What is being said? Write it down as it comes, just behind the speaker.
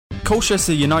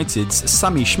Colchester United's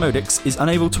Sammy Schmodix is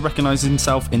unable to recognise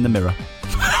himself in the mirror.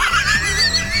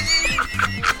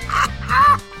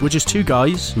 We're just two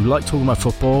guys who like talking about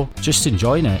football, just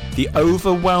enjoying it. The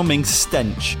overwhelming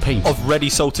stench Paint. of ready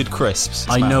salted crisps.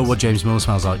 I know what James Mills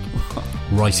smells like.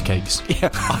 Rice cakes. Yeah.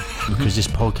 Because this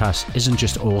podcast isn't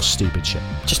just all stupid shit.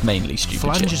 Just mainly stupid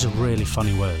Flange shit. is a really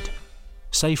funny word.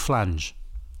 Say flange.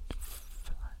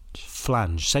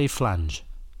 Flange. Say flange.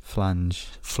 Flange.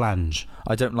 Flange.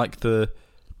 I don't like the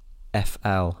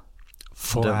FL.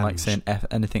 Flange. I don't like saying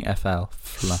anything FL.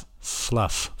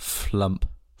 Fluff. Flump.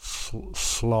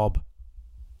 Flob.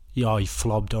 Yeah, he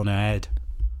flobbed on her head.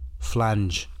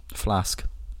 Flange. Flask.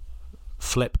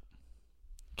 Flip.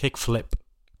 Kick flip.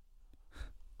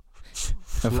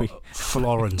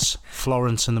 Florence.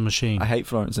 Florence and the Machine. I hate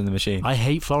Florence and the Machine. I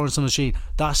hate Florence and the Machine.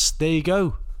 There you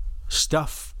go.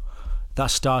 Stuff that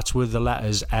starts with the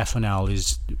letters F and L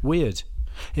is weird.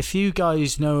 If you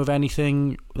guys know of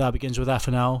anything that begins with F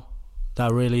and L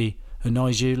that really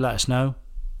annoys you, let us know.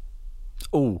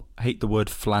 Oh, I hate the word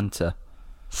flanter.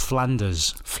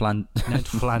 Flanders. Ned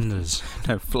Flanders.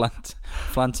 No,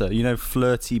 flanter. You know,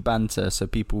 flirty banter, so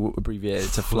people abbreviate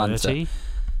it to flanter.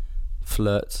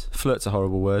 Flirty. Flirt's a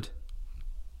horrible word.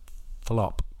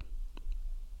 Flop.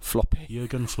 Floppy.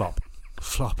 Jurgen Flop.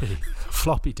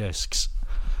 Floppy disks.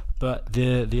 But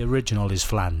the original is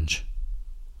flange.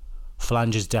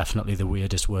 Flange is definitely the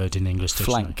weirdest word in English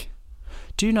dictionary. Flank.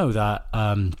 Do you know that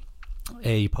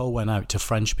a poll went out to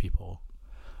French people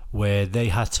where they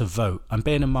had to vote? And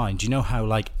bearing in mind, do you know how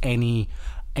like any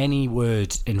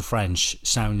word in French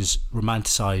sounds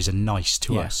romanticised and nice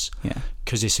to us? Yeah.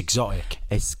 Because it's exotic.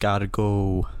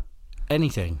 Escargot.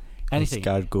 Anything.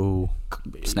 Escargot.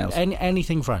 Snails.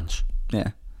 Anything French.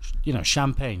 Yeah. You know,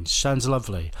 champagne sounds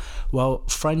lovely. Well,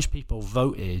 French people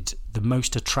voted the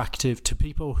most attractive to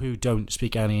people who don't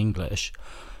speak any English.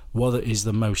 What is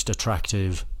the most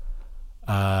attractive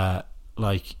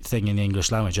thing in the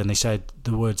English language? And they said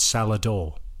the word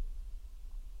salador.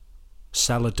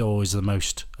 Salador is the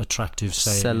most attractive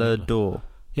saying. Celador.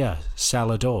 Yeah,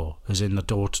 salador, as in the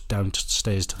door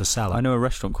downstairs to the cellar. I know a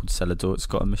restaurant called Celador. It's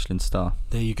got a Michelin star.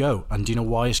 There you go. And do you know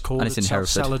why it's called And it's in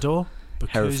Hereford. Salador?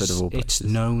 Because Hereford of all it's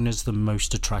places. known as the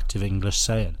most attractive English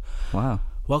saying. Wow.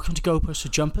 Welcome to Goalposts for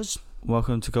Jumpers.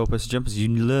 Welcome to Goalposts and Jumpers. You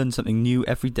learn something new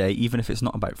every day, even if it's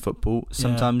not about football.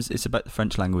 Sometimes it's about the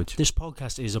French language. This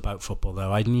podcast is about football,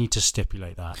 though. I need to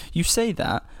stipulate that. You say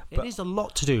that, but It is a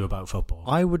lot to do about football.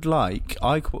 I would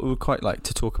quite like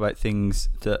to talk about things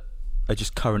that are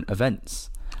just current events.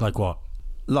 Like what?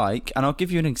 And I'll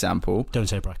give you an example. Don't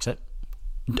say Brexit.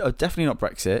 Definitely not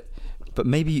Brexit, but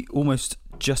maybe almost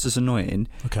just as annoying.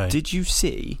 Okay. Did you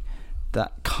see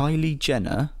that Kylie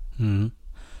Jenner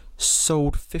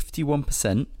sold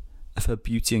 51% of her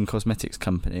beauty and cosmetics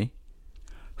company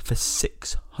for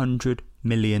 $600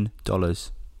 million?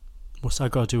 What's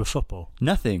that got to do with football?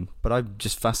 Nothing, but I'm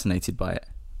just fascinated by it.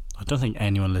 I don't think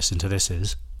anyone listening to this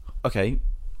is. Okay,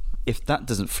 if that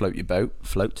doesn't float your boat,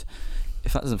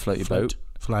 If that doesn't float your boat,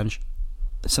 flange.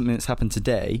 Something that's happened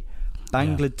today,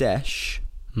 Bangladesh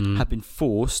have been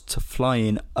forced to fly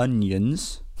in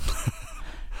onions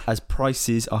as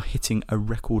prices are hitting a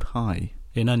record high.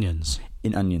 In onions?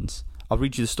 In onions. I'll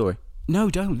read you the story. No,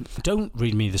 don't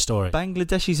read me the story.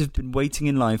 Bangladeshis have been waiting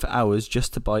in line for hours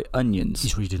just to buy onions.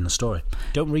 He's reading the story.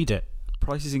 Don't read it.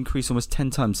 Prices increased almost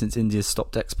 10 times since India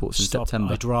stopped exports in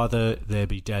September. I'd rather there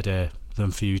be dead air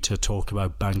than for you to talk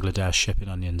about Bangladesh shipping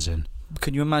onions in.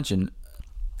 Can you imagine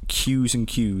queues and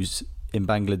queues in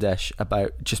Bangladesh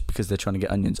about just because they're trying to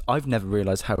get onions? I've never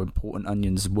realised how important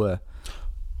onions were.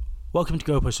 Welcome to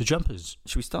Goalposts for Jumpers.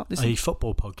 Should we start this? A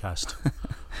football podcast.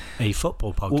 A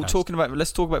football podcast. Well,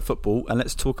 let's talk about football, and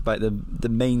let's talk about the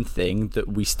main thing that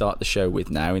we start the show with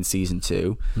now in season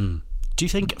 2. Do you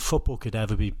think football could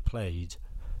ever be played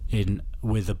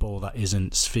with a ball that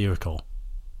isn't spherical,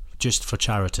 just for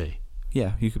charity?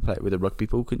 Yeah, you could play it with a rugby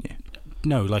ball, couldn't you?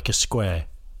 No, like a square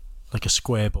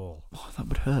ball. Oh, that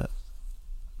would hurt.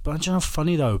 But do you know how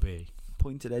funny that would be?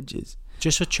 Pointed edges.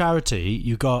 Just for charity,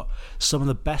 you got some of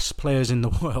the best players in the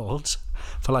world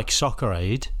for like Soccer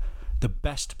Aid. The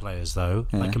best players, though,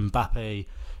 like Mbappe,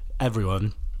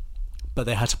 everyone, but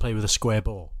they had to play with a square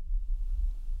ball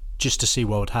just to see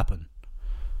what would happen.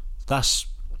 That's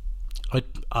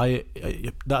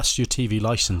that's your TV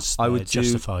license.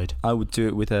 Justified. I would do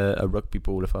it with a rugby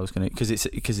ball if I was going to,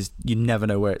 because you never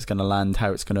know where it's going to land,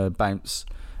 how it's going to bounce,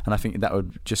 and I think that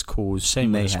would just cause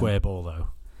same mayhem. With a square ball though,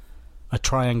 a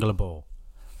triangular ball.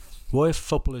 What if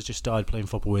footballers just started playing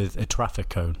football with a traffic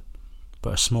cone,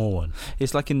 but a small one?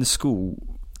 It's like in school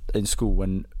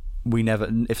when we never.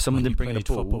 If someone didn't bring the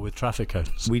ball, football with traffic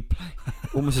cones, we'd play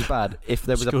almost as bad. If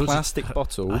there was a plastic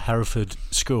bottle, a Hereford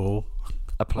school,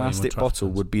 a plastic bottle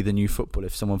would be the new football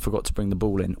if someone forgot to bring the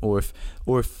ball in, or if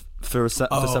for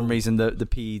some reason the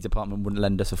PE department wouldn't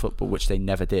lend us a football, which they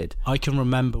never did. I can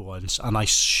remember once, and I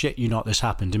shit you not, this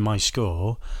happened in my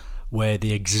school, where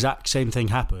the exact same thing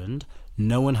happened.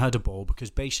 No one had a ball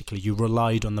because basically you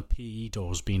relied on the PE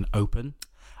doors being open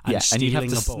and stealing and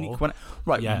you have to a ball. Sneak one.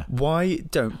 Right? Yeah. Why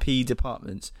don't PE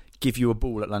departments give you a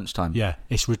ball at lunchtime? Yeah,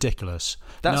 it's ridiculous.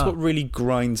 That's what really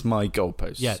grinds my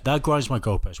goalposts. Yeah, that grinds my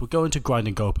goalposts. We're going to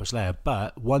grinding goalposts later,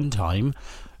 but one time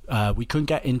we couldn't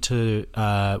get into,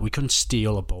 we couldn't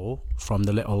steal a ball from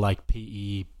the little like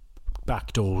PE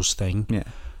back doors thing. Yeah.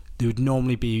 There would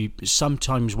normally be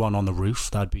sometimes one on the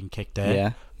roof that had been kicked there.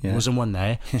 Yeah. There wasn't one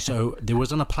there. So there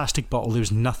wasn't a plastic bottle, there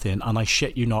was nothing. And I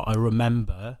shit you not, I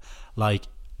remember like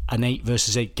an 8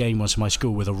 versus 8 game once in my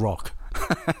school with a rock.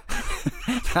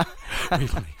 We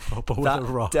played football with a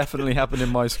rock. Definitely happened in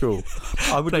my school.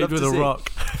 I would played love with to a see.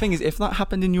 rock. The thing is, if that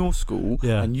happened in your school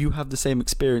and you have the same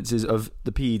experiences of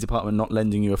the PE department not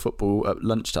lending you a football at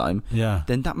lunchtime,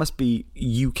 then that must be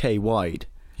UK wide.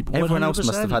 Everyone else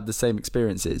must have had the same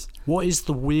experiences. What is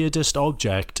the weirdest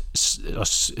object a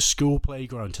school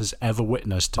playground has ever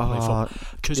witnessed to play football?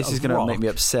 This is going to make me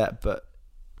upset, but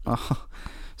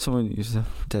someone used a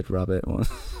dead rabbit once.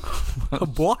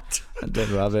 What? A dead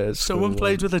rabbit at school. Someone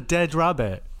played with a dead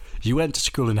rabbit. You went to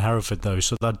school in Hereford though,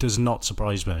 so that does not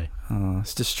surprise me. Oh,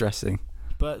 it's distressing.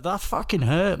 But that fucking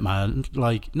hurt, man.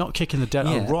 Like, not kicking the dead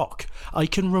a rock. I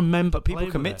can remember. But people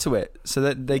commit to it, so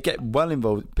that they get well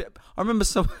involved. I remember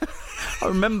someone.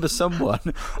 When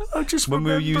we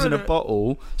were using a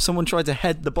bottle, someone tried to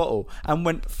head the bottle and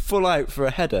went full out for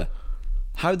a header.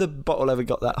 How the bottle ever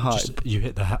got that high? You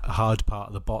hit the hard part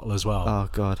of the bottle as well. Oh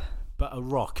God! But a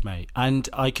rock, mate. And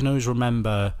I can always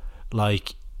remember,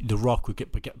 like, the rock would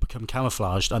become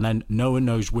camouflaged, and then no one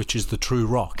knows which is the true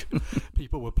rock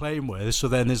people were playing with. So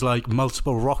then there's like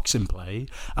multiple rocks in play,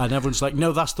 and everyone's like,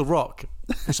 "No, that's the rock."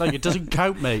 It's like, it doesn't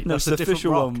count, mate. No, that's the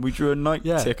official rock. one. We drew a night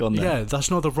tick on there. Yeah,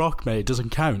 that's not the rock, mate. It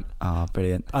doesn't count. Ah,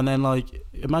 brilliant. And then like,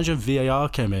 imagine VAR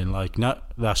came in, like, no,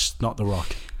 that's not the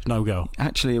rock. No go.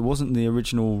 Actually, it wasn't the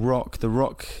original rock. The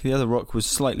other rock was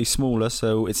slightly smaller,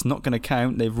 so it's not going to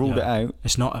count. They've ruled it out.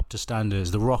 It's not up to standards.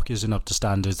 The rock isn't up to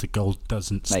standards. The goal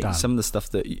doesn't stand. Mate, some of the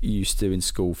stuff that you used to do in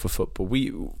school for football,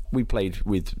 we played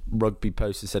with rugby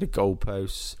posts instead of goal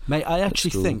posts. Mate, I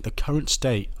actually think the current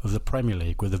state of the Premier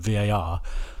League with the VAR,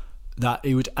 that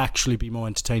it would actually be more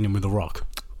entertaining with the rock.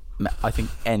 I think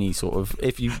any sort of,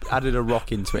 if you added a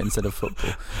rock into it instead of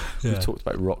football. We've talked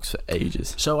about rocks for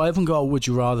ages. So I haven't got a would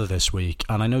you rather this week,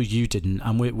 and I know you didn't,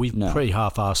 and we've pretty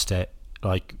half-arsed it.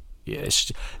 Like,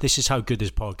 this is how good this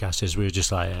podcast is. We were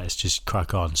just like, let's just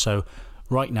crack on. So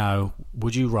right now,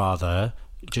 would you rather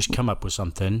just come up with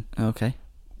something? Okay.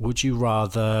 Would you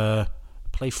rather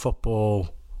play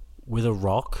football with a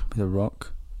rock? With a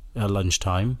rock at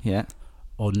lunchtime? Yeah.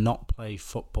 Or not play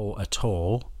football at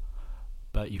all,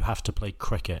 but you have to play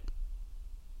cricket?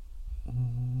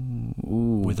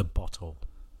 Ooh. With a bottle.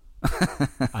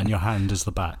 And your hand is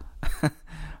the bat.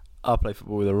 I'll play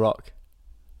football with a rock.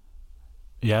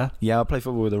 Yeah? Yeah, I'll play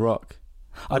football with a rock.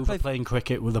 I'd play playing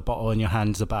cricket with a bottle and your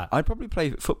hand's the bat. I'd probably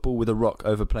play football with a rock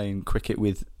over playing cricket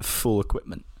with full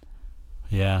equipment.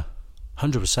 Yeah.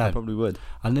 100%. I probably would.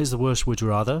 And there's the worst would you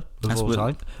rather of all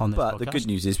time on this podcast. The good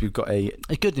news is we've got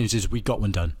the good news is we got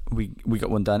one done. We got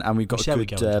one done, and we've got a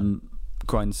good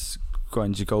grinds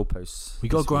your goalposts. We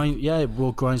got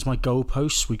grinds my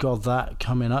goalposts. We got that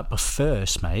coming up. But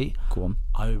first, mate, go on.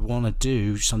 I want to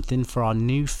do something for our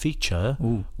new feature,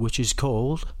 which is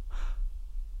called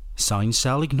Sign,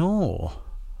 Sell, Ignore.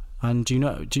 And do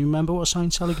you remember what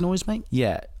Sign, Sell, Ignore is, mate?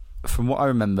 Yeah, from what I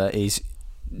remember is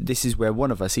this is where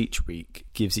one of us each week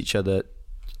gives each other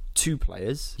 2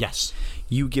 players. Yes.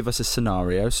 You give us a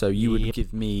scenario, so you would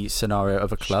give me scenario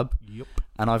of a club. Yep.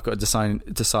 And I've got to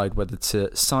decide whether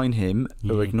to sign him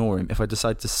or ignore him. If I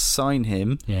decide to sign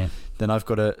him, then I've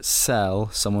got to sell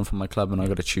someone from my club, and I've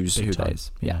got to choose who that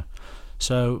is. Yeah.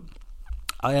 So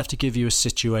I have to give you a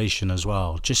situation as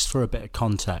well, just for a bit of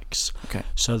context. Okay.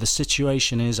 So the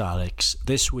situation is, Alex,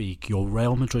 this week your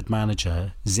Real Madrid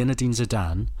manager, Zinedine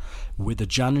Zidane, with the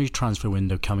January transfer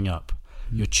window coming up,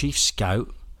 your chief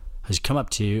scout has come up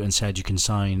to you and said you can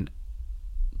sign.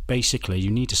 Basically, you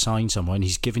need to sign someone.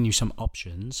 He's given you some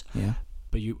options,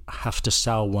 but you have to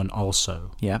sell one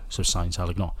also. Yeah. So sign, sell,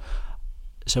 ignore.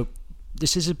 So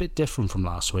this is a bit different from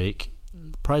last week.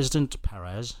 President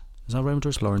Perez, is that right?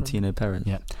 Florentino Perez.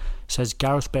 Yeah. Says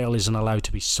Gareth Bale isn't allowed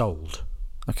to be sold.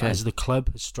 Okay. As the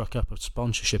club has struck up a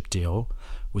sponsorship deal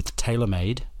with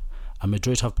TaylorMade, and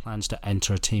Madrid have plans to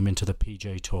enter a team into the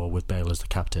PGA Tour with Bale as the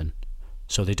captain.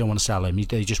 So they don't want to sell him.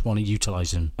 They just want to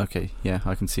utilise him. Okay, yeah,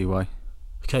 I can see why.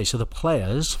 Okay, so the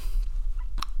players,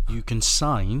 you can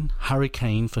sign Harry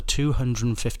Kane for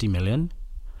 250 million.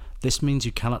 This means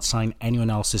you cannot sign anyone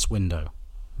else this window.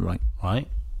 Right. Right?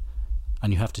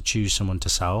 And you have to choose someone to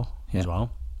sell as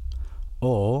well.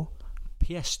 Or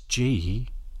PSG,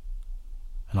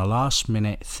 in a last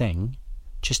minute thing,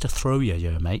 just to throw you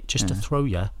here, mate, just to throw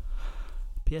you,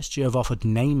 PSG have offered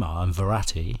Neymar and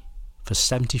Verratti for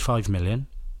 75 million.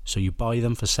 So you buy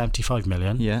them for 75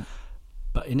 million. Yeah.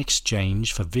 But in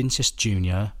exchange for Vinicius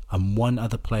Jr. and one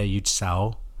other player you'd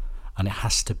sell, and it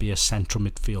has to be a central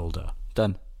midfielder.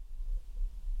 Done.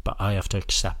 But I have to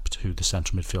accept who the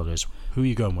central midfielder is. Who are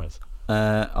you going with?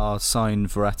 I'll sign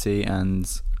Verratti and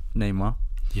Neymar.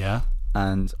 Yeah.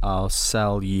 And I'll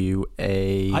sell you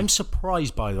a... I'm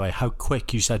surprised, by the way, how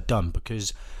quick you said done,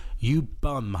 because you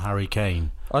bum Harry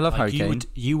Kane. I love Harry Kane.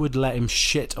 You would let him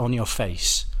shit on your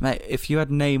face. Mate, if you had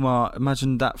Neymar,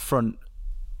 imagine that front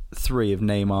three of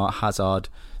Neymar, Hazard,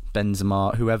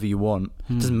 Benzema, whoever you want.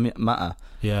 Doesn't matter.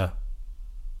 Yeah.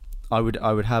 I would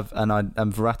have, and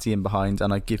Verratti in behind,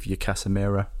 and I'd give you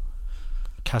Casemiro.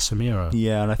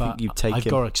 Yeah, and I think you'd take him. I've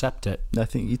got to accept it. I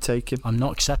think you'd take him. I'm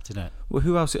not accepting it. Well,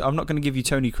 who else? I'm not going to give you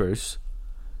Toni Kroos.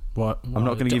 What? I'm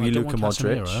not going to give you Luka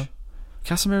Modric.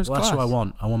 Casemiro's class. That's what I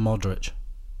want. I want Modric.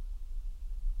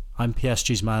 I'm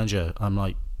PSG's manager. I'm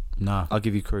like, nah. I'll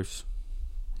give you Kroos.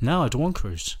 No, I don't want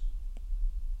Kroos.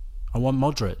 I want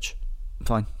Modric.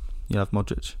 Fine. You'll have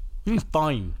Modric. You mean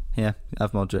fine? Yeah,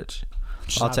 have Modric.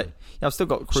 I'll take. Yeah, I've still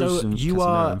got Kroos and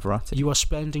Casemiro and Verratti. You are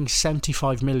spending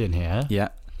 75 million here. Yeah.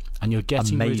 And you're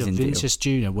getting Amazing rid of Vinicius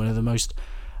Jr., one of the most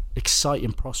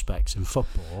exciting prospects in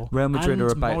football. Real Madrid are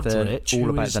about Modric, all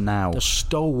about the now. The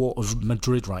stalwart of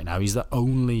Madrid right now. He's the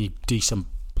only decent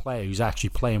player who's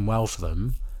actually playing well for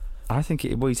them. I think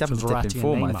he's having a dip in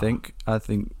form. I think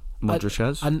Modric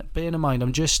has. And bearing in mind,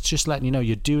 I'm just letting you know,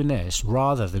 you're doing this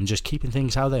rather than just keeping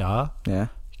things how they are. Yeah.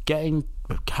 Getting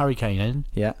Harry Kane in.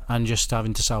 Yeah. And just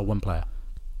having to sell one player.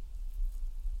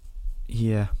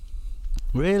 Yeah.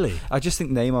 Really? I just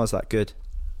think Neymar's that good.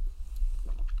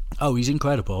 Oh, he's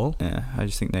incredible. Yeah, I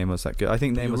just think Neymar's that good. I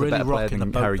think Neymar's really a better player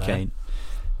than Harry there. Kane,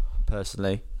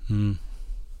 personally. And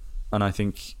I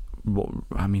think,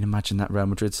 imagine that Real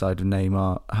Madrid side of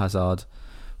Neymar, Hazard.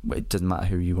 It doesn't matter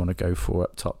who you want to go for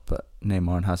up top, but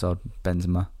Neymar and Hazard,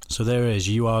 Benzema. So there it is.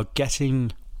 You are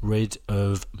getting rid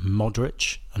of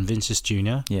Modric and Vinicius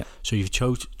Jr. Yeah. So you've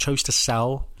chose to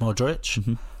sell Modric.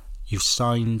 Mm-hmm. You've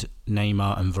signed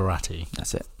Neymar and Verratti.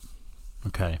 That's it.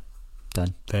 Okay.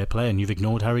 Done. Fair play. And you've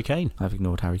ignored Harry Kane. I've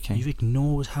ignored Harry Kane. You've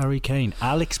ignored Harry Kane.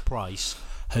 Alex Price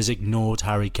has ignored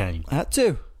Harry Kane. I had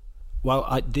to. Well,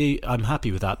 I'm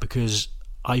happy with that because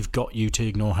I've got you to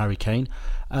ignore Harry Kane.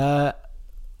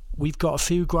 We've got a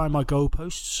few Grind My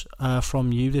Goalposts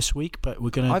from you this week, but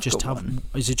we're going to just have... One.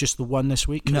 Is it just the one this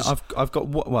week? No, I've got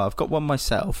one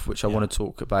myself, which I want to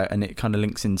talk about, and it kind of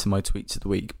links into my tweets of the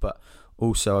week, but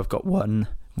also I've got one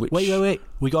which... Wait.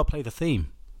 We got to play the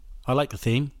theme. I like the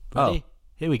theme. Ready? Oh.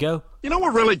 Here we go. You know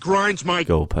what really grinds my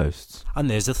goalposts? And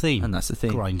there's the theme. And that's the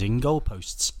theme. Grinding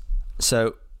goalposts.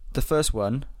 So, the first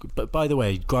one... But by the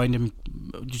way, grinding...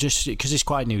 Just because it's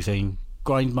quite a new thing,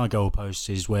 Grind My Goalposts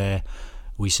is where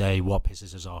we say what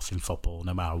pisses us off in football,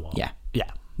 no matter what. Yeah.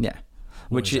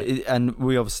 Which and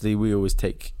we always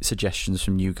take suggestions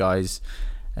from you guys.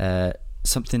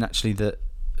 Something actually that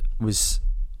was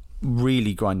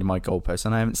really grinding my goalpost,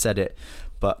 and I haven't said it,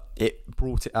 but it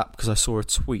brought it up because I saw a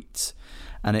tweet,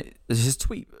 and this is a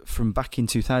tweet from back in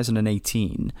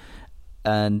 2018,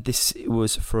 and this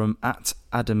was from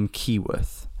 @Adam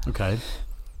Keyworth. Okay.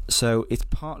 So it's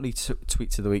partly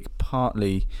tweets of the week,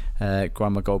 partly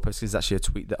grind my goalpost, because it's actually a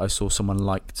tweet that I saw someone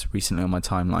liked recently on my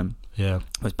timeline. Yeah.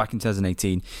 It was back in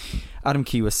 2018. Adam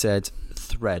Keyworth said,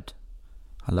 "Thread."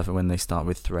 I love it when they start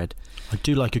with thread. I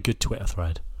do like a good Twitter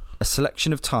thread. A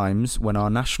selection of times when our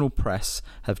national press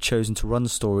have chosen to run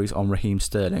stories on Raheem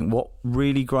Sterling. What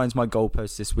really grinds my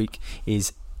goalpost this week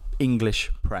is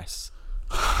English press.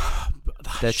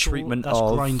 Their treatment that's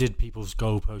of... grinded people's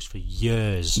goalposts for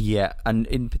years. Yeah, and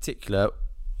in particular,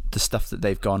 the stuff that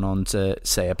they've gone on to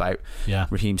say about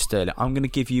Raheem Sterling. I'm going to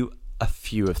give you a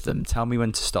few of them. Tell me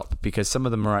when to stop, because some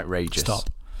of them are outrageous.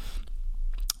 Stop.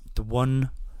 The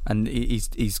one... And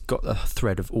he's got a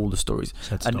thread of all the stories,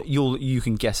 and you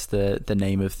can guess the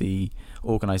name of the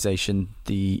organisation,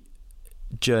 the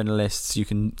journalists. You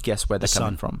can guess where they're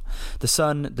coming from. The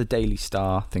Sun, the Daily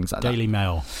Star, things like that. Daily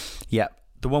Mail. Yeah,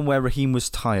 the one where Raheem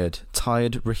was tired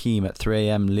Raheem at 3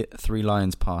 a.m. Three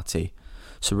Lions party.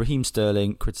 So Raheem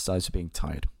Sterling criticised for being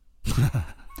tired.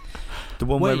 The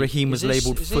one where Raheem was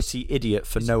labelled is footy idiot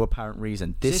for no apparent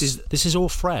reason. This is all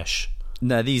fresh.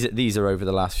 No, these are over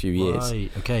the last few years.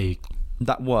 Right, okay.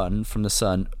 That one from the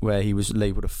Sun where he was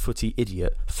labelled a footy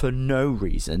idiot for no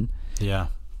reason. Yeah.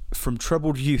 From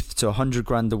troubled youth to 100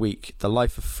 grand a week, the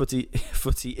life of footy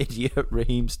idiot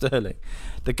Raheem Sterling.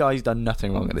 The guy's done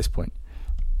nothing wrong at this point.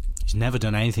 He's never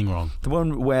done anything wrong. The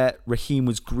one where Raheem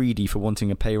was greedy for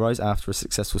wanting a pay rise after a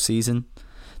successful season.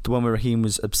 The one where Raheem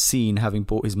was obscene, having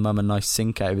bought his mum a nice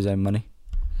sink out of his own money.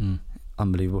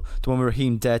 Unbelievable. The one where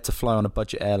Raheem dared to fly on a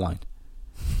budget airline.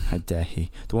 How dare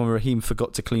he. The one where Raheem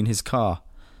forgot to clean his car.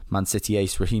 Man City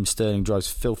ace Raheem Sterling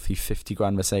drives filthy 50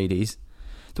 grand Mercedes.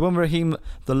 The one where Raheem,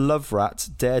 the love rat,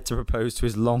 dared to propose to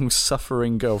his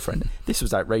long-suffering girlfriend. This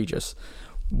was outrageous.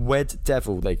 Wed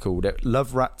Devil, they called it.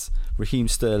 Love rat Raheem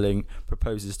Sterling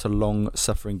proposes to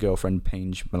long-suffering girlfriend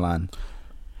Paige Milan.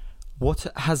 What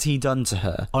has he done to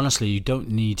her? Honestly, you don't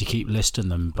need to keep listing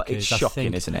them. But it's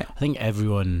shocking, isn't it? I think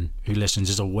everyone who listens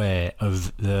is aware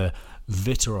of the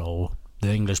vitriol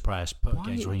the English press put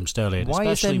against Raheem Sterling. Why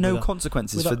is there no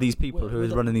consequences for these people who are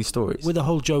running these stories? With the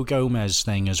whole Joe Gomez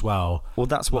thing as well. Well,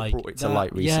 that's what brought it to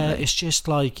light recently. Yeah, it's just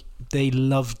like they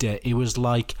loved it. It was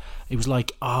like,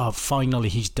 finally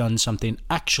he's done something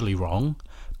actually wrong.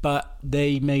 But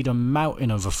they made a mountain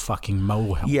of a fucking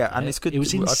molehill. Yeah, and it's good. It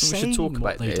was insane. I think we should talk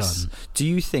about this. Do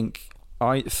you think?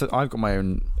 I've got my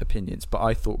own opinions, but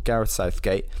I thought Gareth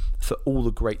Southgate, for all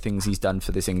the great things he's done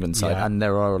for this England side, and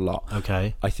there are a lot.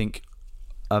 Okay. I think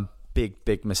a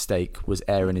big mistake was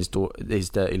airing his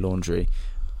dirty laundry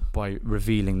by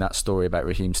revealing that story about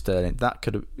Raheem Sterling. That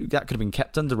could have been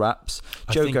kept under wraps.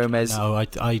 Joe Gomez. No,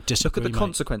 I disagree. Look at the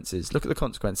consequences. Look at the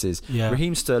consequences. Yeah.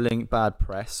 Raheem Sterling, bad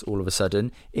press all of a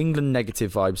sudden. England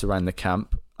negative vibes around the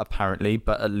camp, apparently,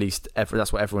 but at least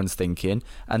that's what everyone's thinking.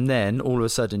 And then all of a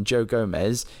sudden, Joe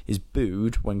Gomez is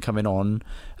booed when coming on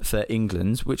for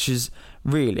England, which is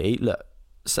really, look,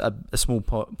 a small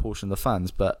portion of the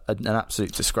fans, but an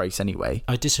absolute disgrace anyway.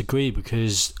 I disagree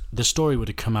because the story would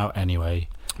have come out anyway.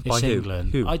 It's By who?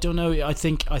 England. Who? I don't know. I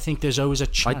think there's always a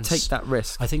chance. I'd take that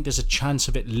risk. I think there's a chance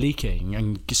of it leaking,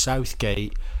 and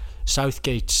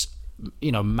Southgate's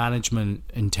management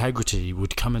integrity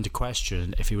would come into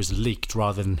question if it was leaked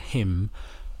rather than him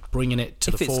bringing it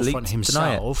to the forefront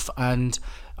himself. And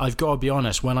I've got to be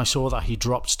honest, when I saw that he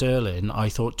dropped Sterling, I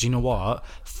thought, do you know what?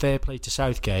 Fair play to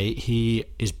Southgate. He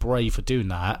is brave for doing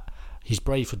that. He's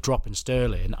brave for dropping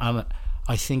Sterling. And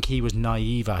I think he was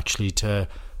naive, actually, to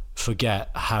forget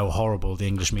how horrible the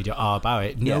English media are about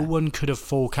it. No one could have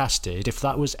forecasted, if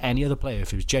that was any other player,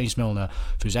 if it was James Milner,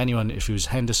 if it was anyone, if it was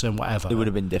Henderson, whatever, it would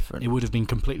have been different. It would have been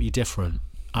completely different.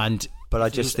 But I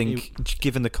just think,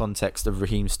 given the context of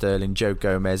Raheem Sterling, Joe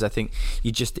Gomez, I think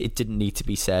it didn't need to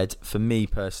be said. For me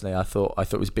personally, I thought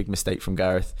it was a big mistake from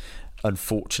Gareth.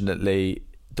 Unfortunately,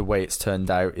 the way it's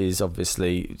turned out is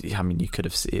obviously, I mean, you could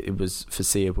have seen it was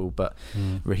foreseeable, but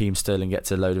Raheem Sterling gets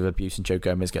a load of abuse and Joe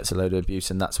Gomez gets a load of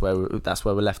abuse, and that's where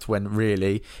we're left, when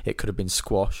really it could have been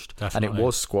squashed. Definitely. And it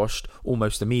was squashed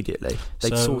almost immediately.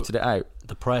 They'd sorted it out.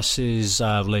 The press's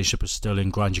relationship with Sterling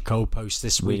grinds your goalposts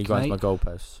this week, grinds my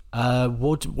goalposts.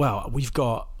 We've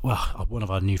got one of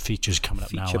our new features coming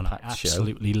up now, and I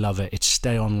absolutely love it. It's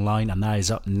Stay Online, and that is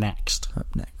up next.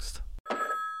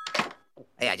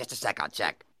 Hey, just a sec, I'll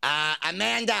check.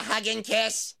 Amanda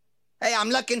Hugginkiss? Hey, I'm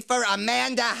looking for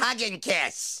Amanda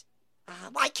Hugginkiss.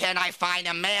 Why can't I find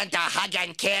Amanda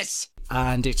Hugginkiss?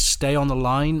 And it's Stay on the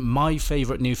Line, my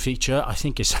favourite new feature. I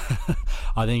think is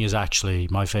actually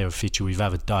my favourite feature we've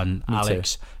ever done. Me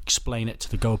Alex, too. Explain it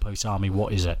to the Goalpost Army.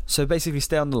 What is it? So basically,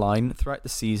 Stay on the Line, throughout the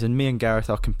season, me and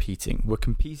Gareth are competing. We're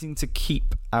competing to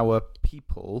keep our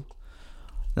people.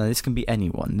 Now, this can be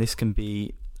anyone. This can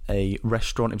be a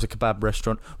restaurant. It was a kebab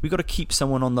restaurant. We've got to keep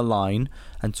someone on the line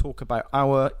and talk about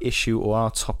our issue or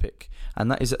our topic.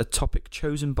 And that is a topic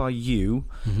chosen by you,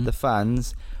 the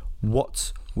fans,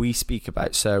 what we speak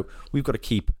about. So we've got to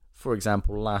keep, for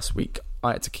example, last week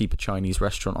I had to keep a Chinese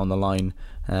restaurant on the line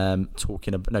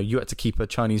you had to keep a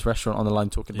Chinese restaurant on the line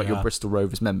talking about your Bristol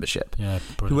Rovers membership. Yeah,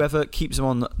 brilliant. Whoever keeps them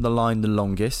on the line the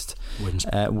longest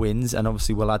wins, and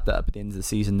obviously we'll add that up at the end of the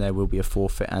season. There will be a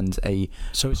forfeit and a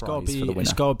so it's got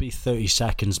to be 30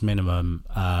 seconds minimum.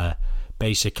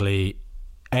 Basically,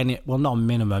 not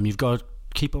minimum. You've got to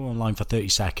keep them online for 30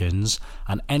 seconds,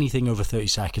 and anything over 30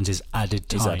 seconds is added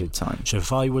time. So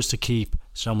if I was to keep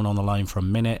someone on the line for a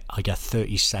minute, I get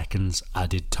 30 seconds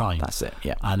added time. That's it,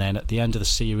 yeah. And then at the end of the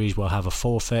series, we'll have a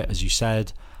forfeit, as you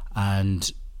said.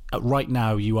 And right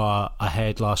now, you are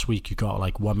ahead. Last week, you got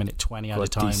like 1 minute 20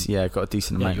 added time. Got a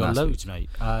decent amount. You got loads, mate.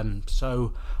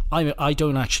 So I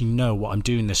don't actually know what I'm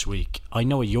doing this week. I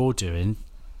know what you're doing.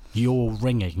 You're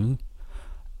ringing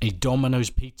a Domino's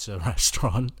pizza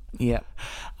restaurant. Yep.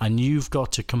 And you've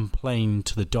got to complain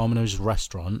to the Domino's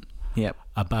restaurant Yep.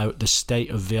 about the state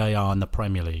of VAR in the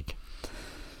Premier League.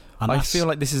 And I feel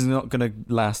like this is not going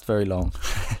to last very long.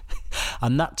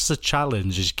 And that's the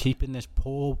challenge, is keeping this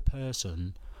poor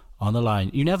person on the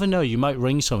line. You never know. You might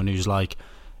ring someone who's like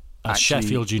a Actually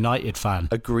Sheffield United fan.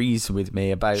 Agrees with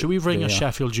me about... Should we ring a VAR?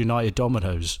 Sheffield United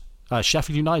Domino's?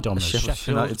 Sheffield United Domino's. Sheffield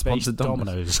United sponsored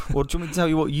Domino's. Well, do you want me to tell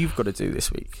you what you've got to do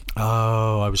this week?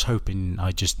 Oh, I was hoping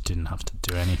I just didn't have to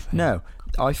do anything. No,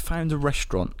 I found a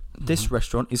restaurant. This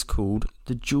restaurant is called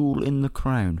The Jewel in the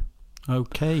Crown.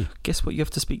 Okay. Guess what you have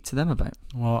to speak to them about?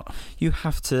 What? You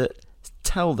have to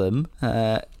tell them, you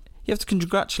have to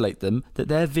congratulate them that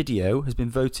their video has been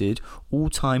voted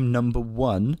all-time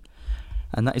 #1,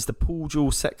 and that is the Paul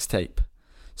Jewell sex tape.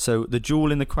 So The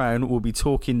Jewel in the Crown will be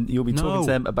talking. You'll be talking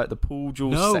to them about the Paul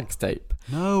Jewell sex tape.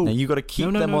 No. Now you got to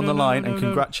keep them on the line and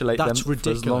congratulate them for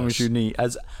as long as you need,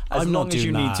 as long as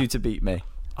you need to beat me.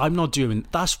 I'm not doing.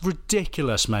 That's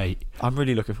ridiculous, mate. I'm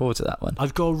really looking forward to that one.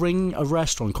 I've got to ring a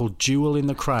restaurant called Jewel in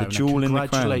the Crown. The Jewel in the Crown.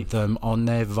 Congratulate them on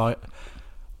their.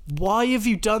 Why have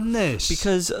you done this?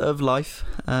 Because of life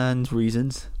and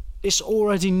reasons. It's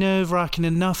already nerve-wracking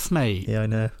enough, mate. Yeah, I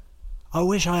know. I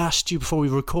wish I asked you before we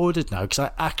recorded now, because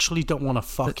I actually don't want to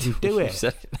fucking do it.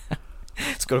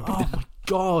 It's got to be done. My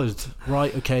God.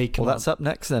 Right, okay. Well, that's up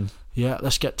next then. Yeah,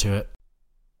 let's get to it.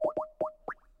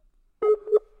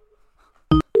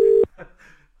 Oh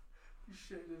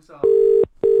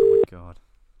my God.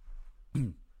 I don't even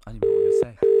know what I'm going to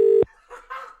say.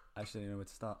 I actually don't know where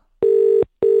to start.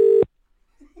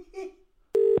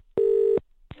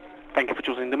 Thank you for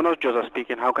choosing Domino's. Joseph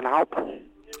speaking. How can I help?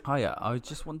 Hiya, I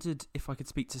just wondered if I could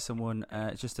speak to someone.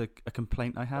 It's just a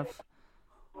complaint I have.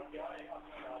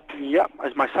 Yeah,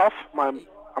 it's myself. My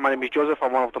name is Joseph.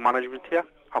 I'm one of the management here.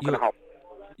 How can I help?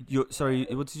 Sorry,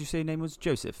 what did you say your name was?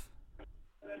 Joseph?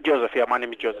 Joseph, yeah. My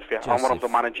name is Joseph, yeah. I'm one of the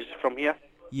managers from here.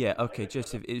 Yeah, okay,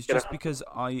 Joseph. It's just because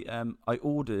I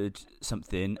ordered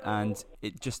something and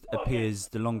it just appears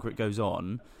the longer it goes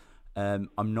on,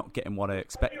 I'm not getting what I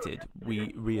expected.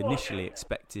 We initially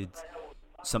expected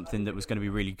something that was going to be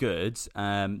really good,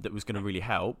 that was going to really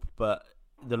help, but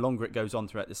the longer it goes on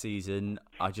throughout the season,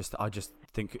 I just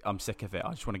think I'm sick of it.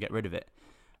 I just want to get rid of it.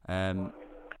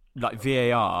 Like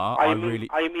VAR, I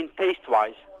mean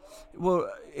taste-wise? Well,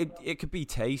 it could be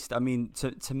taste. I mean,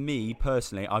 to me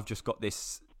personally, I've got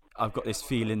this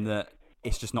feeling that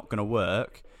it's just not going to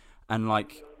work, and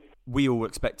like we all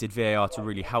expected VAR to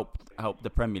really help the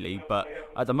Premier League, but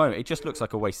at the moment it just looks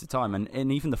like a waste of time.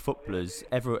 And even the footballers,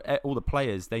 all the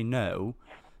players, they know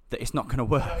that it's not going to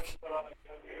work.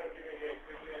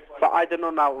 But I don't know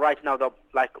now. Right now,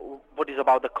 what is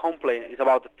about the complaint? It's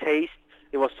about the taste.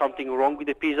 It was something wrong with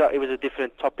the pizza. It was a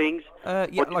different toppings.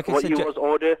 Yeah, like I said, was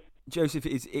ordered. Joseph,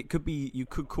 it could be. You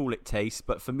could call it taste,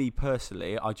 but for me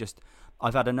personally,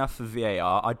 I've had enough of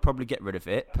VAR. I'd probably get rid of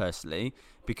it personally,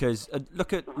 because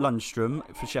look at Lundstrom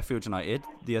for Sheffield United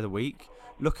the other week.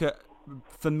 Look at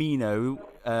Firmino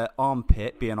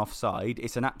armpit being offside.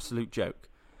 It's an absolute joke.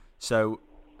 So,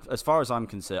 as far as I'm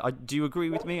concerned, do you agree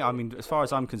with me? I mean, as far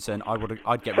as I'm concerned, I'd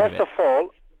get rid of it. First of all,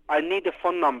 I need the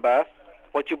phone number.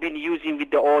 What you've been using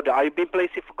with the order? Have you been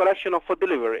placing for collection or for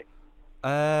delivery?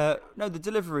 No, the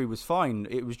delivery was fine.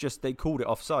 It was just they called it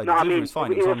offside. No, The delivery was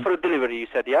fine. It was for a delivery, you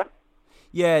said, yeah?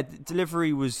 Yeah, the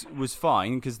delivery was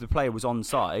fine because the player was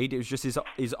onside. It was just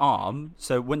his arm.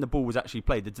 So when the ball was actually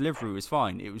played, the delivery was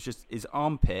fine. It was just his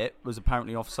armpit was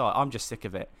apparently offside. I'm just sick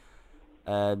of it.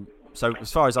 So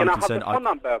as far as I'm concerned, Can I have the phone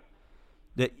number?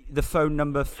 The phone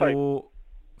number for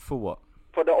what?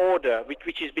 For the order,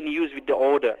 which has been used with the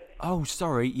order. Oh,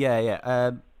 sorry.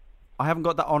 Yeah. I haven't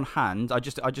got that on hand. I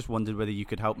just wondered whether you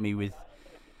could help me with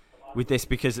this,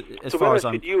 because as far as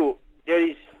I'm... with you, there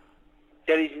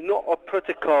is not a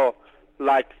protocol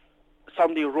like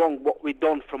something wrong what we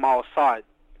done from our side,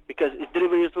 because it's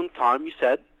delivery is on time. You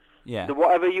said. Yeah.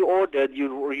 Whatever you ordered,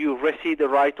 you received the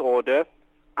right order,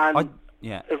 and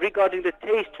regarding the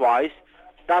taste wise,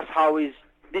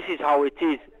 this is how it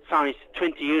is. Since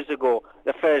 20 years ago,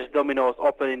 the first Domino's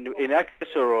opened in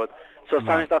Exeter Road. So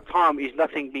since that time, is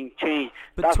nothing being changed.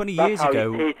 But 20 years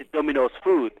ago, it tasted Domino's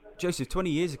food. Joseph, 20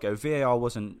 years ago, VAR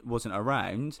wasn't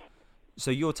around.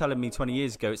 So you're telling me 20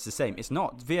 years ago it's the same? It's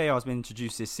not. VAR has been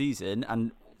introduced this season,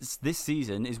 and this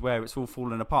season is where it's all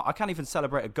fallen apart. I can't even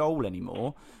celebrate a goal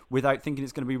anymore without thinking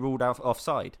it's going to be ruled out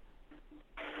offside.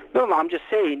 No, I'm just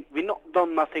saying we've not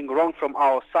done nothing wrong from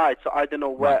our side. So I don't know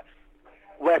where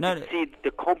to see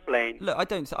the complaint. Look, I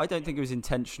don't think it was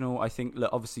intentional. I think,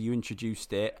 look, obviously you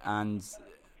introduced it, and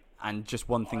and just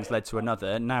one thing's led to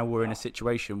another. Now we're in a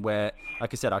situation where,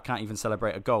 like I said, I can't even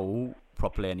celebrate a goal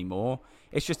properly anymore.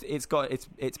 It's just it's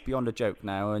beyond a joke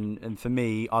now, and for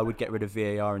me, I would get rid of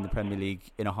VAR in the Premier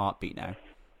League in a heartbeat now.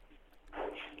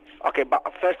 Okay, but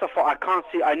first of all, I can't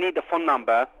see. I need the phone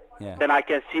number. Yeah. Then I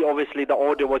can see obviously the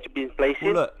order what's been placed.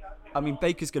 Well, look, I mean,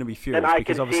 Baker's going to be furious then I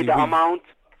because can obviously see the amount.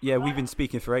 Yeah, we've been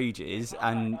speaking for ages,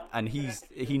 and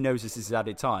he knows this is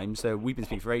added time, so we've been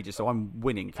speaking for ages, so I'm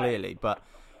winning clearly. But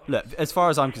look, as far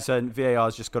as I'm concerned,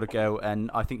 VAR's just got to go, and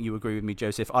I think you agree with me,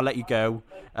 Joseph. I'll let you go.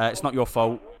 It's not your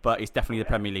fault, but it's definitely the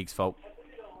Premier League's fault.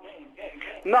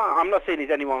 No, I'm not saying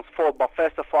it's anyone's fault, but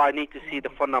first of all, I need to see the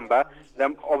phone number.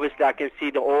 Then obviously I can see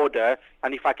the order,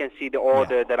 and if I can see the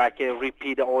order, then I can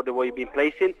repeat the order what you've been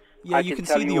placing. Yeah, you can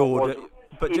see the order,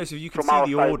 but Joseph, you can see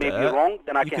the order. Maybe wrong,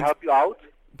 then I can help you out.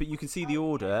 But you can see the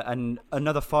order, and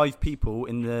another 5 people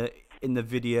in the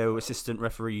video assistant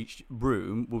referee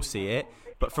room will see it.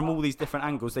 But from all these different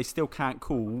angles, they still can't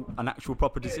call an actual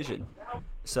proper decision.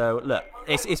 So look,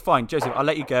 it's fine, Joseph. I'll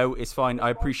let you go. It's fine. I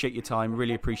appreciate your time.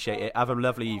 Really appreciate it. Have a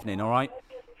lovely evening. All right.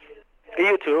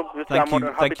 You too. Thank I'm more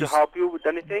than happy to help you with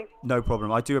anything. No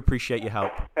problem. I do appreciate your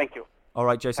help. Thank you. All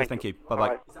right, Joseph. Thank you. Bye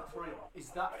bye. Is that for real?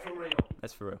 Is that for real?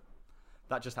 That's for real.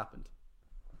 That just happened.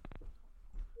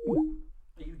 Are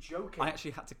you joking? I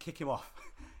actually had to kick him off.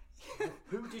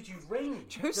 Who did you ring?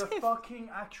 Joseph. The fucking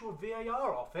actual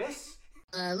VAR office?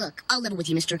 Look, I'll level with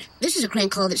you, mister. This is a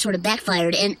crank call that sort of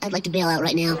backfired, and I'd like to bail out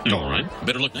right now. All right.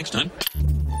 Better luck next time.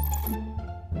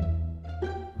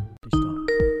 Please stop.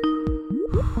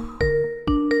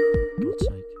 God's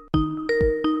sake.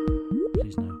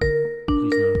 Please no.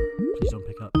 Please no. Please don't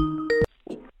pick up.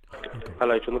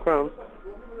 Hello, John the Crown.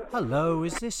 Hello,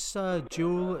 is this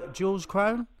Jules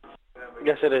Crown?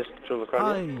 Yes, it is, John the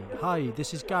Crown. Hi,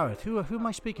 this is Gareth. Who am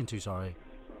I speaking to, sorry?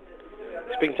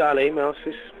 Speaking to Ali,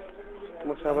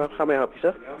 how may I help you,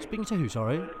 sir? Speaking to who,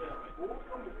 sorry?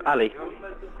 Ali.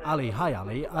 Ali, hi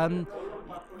Ali.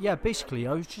 Yeah, basically,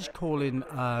 I was just calling.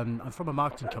 I'm from a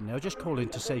marketing company. I was just calling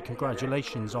to say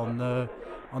congratulations on the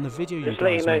video you guys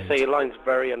made. Just let you know, your line's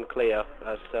very unclear,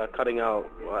 as cutting out.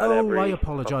 I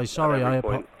apologise. Sorry, I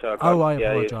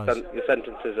apologise. Your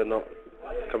sentences are not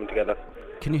coming together.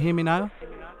 Can you hear me now?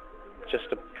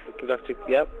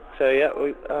 Yep. So yeah,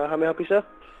 how may I help you, sir?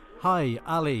 Hi,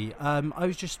 Ali. I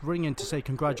was just ringing to say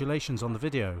congratulations on the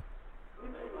video.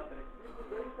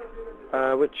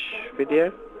 Which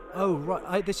video? Oh,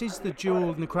 right. This is the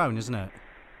Jewel in the Crown, isn't it?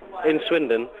 In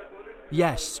Swindon?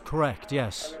 Yes, correct,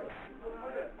 yes.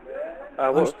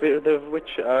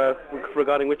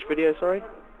 Regarding which video, sorry?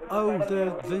 Oh,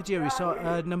 the video is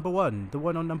number one, the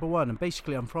one on number one. And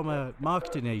basically, I'm from a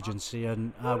marketing agency,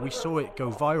 and we saw it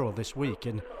go viral this week,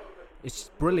 and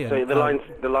it's brilliant. So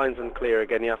the line's unclear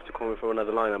again. You have to call me from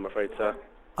another line, I'm afraid, sir.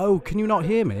 Oh, can you not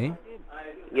hear me?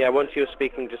 Yeah, once you were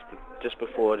speaking just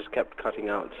before, it just kept cutting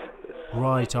out.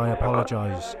 Right, I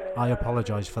apologise. I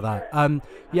apologise for that.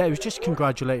 Yeah, it was just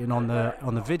congratulating on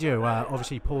the video.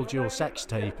 Obviously, Paul Jewell sex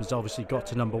tape has obviously got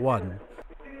to number one.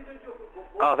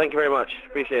 Oh, thank you very much.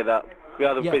 Appreciate that. We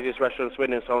are the busiest restaurant in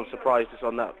Swindon, so I'm surprised it's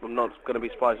on that. I'm not going to be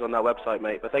surprised on that website,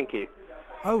 mate. But thank you.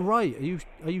 Oh right,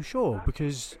 are you sure?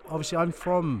 Because obviously I'm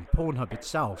from Pornhub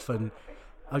itself, and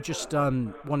I just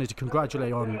wanted to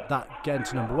congratulate on that getting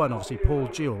to number one. Obviously, Paul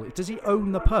Jewell. Does he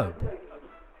own the pub?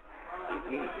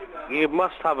 You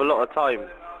must have a lot of time.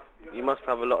 You must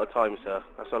have a lot of time, sir.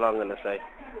 That's all I'm going to say.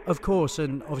 Of course,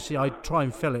 and obviously I try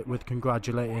and fill it with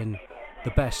congratulating the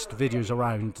best videos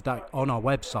around that on our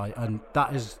website, and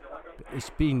it's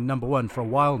been number one for a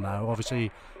while now. Obviously,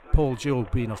 Paul Jewell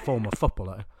being a former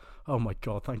footballer. Oh my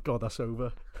God! Thank God that's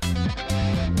over.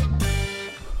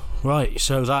 Right,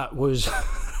 so that was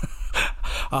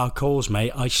our calls,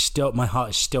 mate. My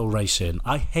heart is still racing.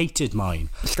 I hated mine.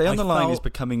 Stay on the line is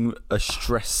becoming a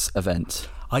stress event.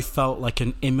 I felt like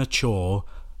an immature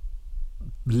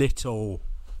little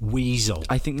weasel.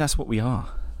 I think that's what we are.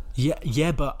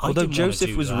 Yeah, but although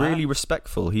Joseph was really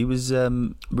respectful, he was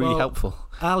really helpful.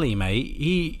 Ali, mate,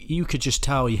 you could just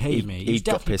tell he hated me. He was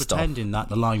definitely pretending that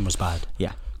the line was bad.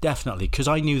 Yeah. Definitely, because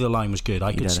I knew the line was good.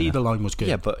 I could see the line was good.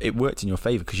 Yeah, but it worked in your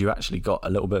favour because you actually got a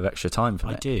little bit of extra time from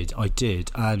it. I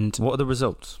did. And what are the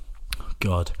results?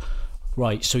 God.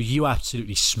 Right, so you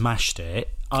absolutely smashed it.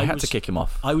 I had to kick him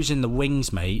off. I was in the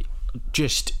wings, mate,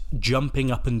 just jumping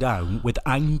up and down with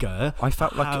anger. I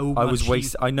felt like I was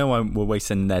wasting. I know we're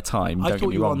wasting their time. I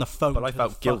thought you were on the phone, but I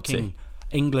felt guilty.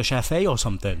 English FA or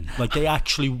something. Like they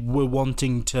actually were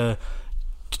wanting to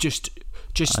just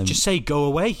say go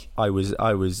away. I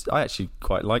actually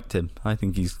quite liked him. I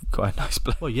think he's quite a nice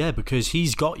player. Well, yeah, because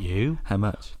he's got you. How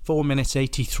much? 4 minutes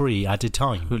 83 added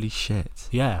time. Holy shit.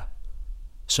 Yeah.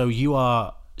 So you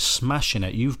are smashing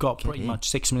it. You've got pretty much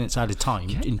 6 minutes at a time.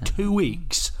 In 2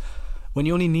 weeks, when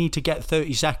you only need to get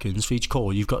 30 seconds for each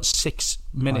call, you've got 6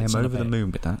 minutes. I am over the moon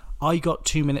with that. I got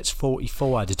 2 minutes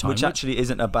 44 at a time. Which actually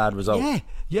isn't a bad result.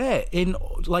 Yeah.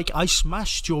 I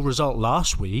smashed your result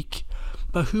last week,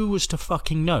 but who was to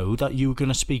fucking know that you were going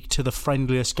to speak to the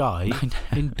friendliest guy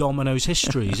in Domino's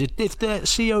histories? If the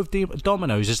CEO of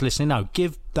Domino's is listening now,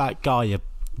 give that guy a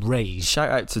raise. Shout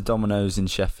out to Domino's in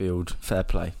Sheffield. Fair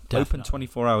play. Definitely. Open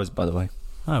 24 hours, by the way.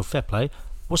 Oh, fair play.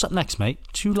 What's up next, mate?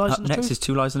 Two Lies and a Truth? Next is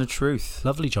Two Lies and a Truth.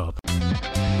 Lovely job. 2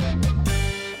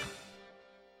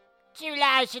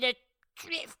 Lies and a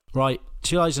Truth. Right,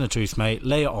 2 Lies and a Truth, mate.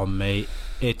 Lay it on me.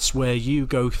 It's where you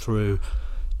go through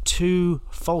 2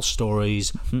 false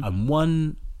stories and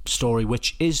 1 story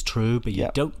which is true, but you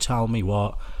don't tell me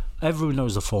what. Everyone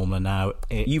knows the formula now.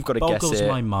 You've got to guess it. Boggles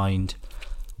my mind.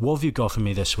 What have you got for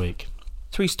me this week?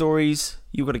 3 stories.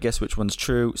 You've got to guess which one's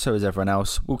true. So is everyone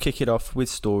else. We'll kick it off with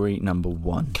story number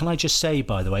 1. Can I just say,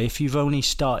 by the way, if you've only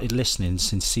started listening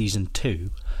since season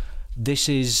 2, this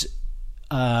is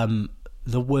the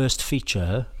worst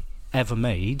feature ever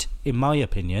made, in my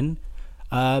opinion.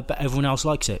 But everyone else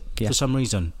likes it for some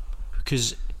reason,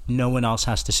 because no one else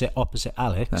has to sit opposite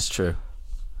Alex. That's true.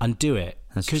 And do it.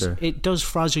 That's true. Because it does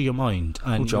frazzle your mind.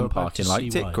 And John Parkin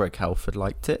liked it. Greg Halford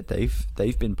liked it.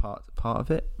 They've been part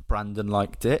of it. Brandon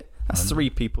liked it. That's 3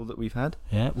 people that we've had.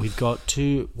 Yeah, we've got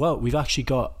 2. Well, we've actually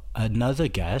got another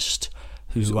guest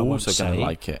who's also going to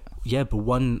like it. Yeah, but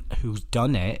one who's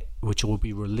done it, which will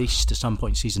be released at some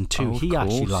point in season 2. He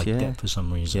actually liked it for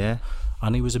some reason. Yeah.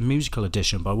 And he was a musical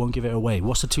edition, but I won't give it away.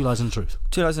 What's the 2 Lies and a Truth?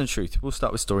 2 Lies and a Truth. We'll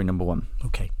start with story number 1.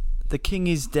 Okay. The king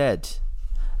is dead,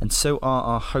 and so are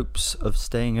our hopes of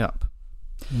staying up.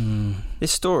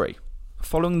 This story,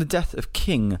 following the death of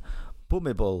King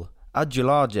Bhumibol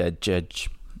Adulyadej,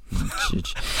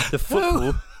 the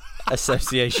Football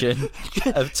Association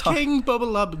of King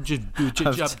Bubble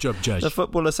The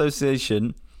Football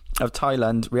Association of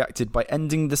Thailand reacted by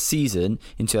ending the season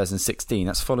in 2016.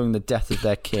 That's following the death of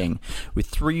their king, with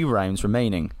 3 rounds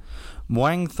remaining.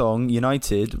 Muang Thong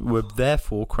United were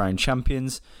therefore crowned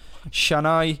champions.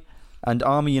 Shanghai and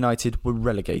Army United were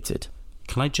relegated.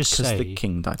 Can I just say the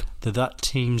king died. that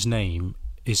team's name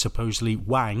is supposedly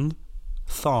Wang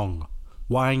Thong.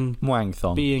 Wang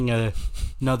Thong being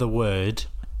another word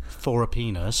for a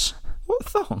penis. What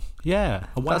thong? Yeah,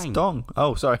 a wang. That's dong.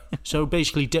 Oh, sorry. So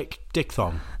basically, Dick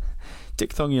Thong.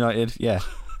 Dick Thong United. Yeah.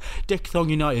 Dick Thong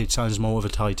United sounds more of a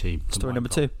Thai team. Story number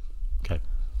 2. Okay.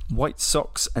 White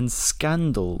Sox and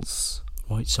scandals.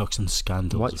 White Sox and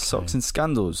scandals. White Sox and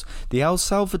scandals. The El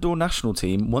Salvador national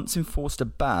team once enforced a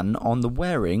ban on the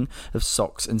wearing of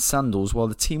socks and sandals while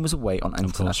the team was away on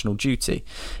international duty.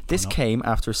 This came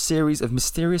after a series of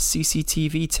mysterious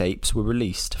CCTV tapes were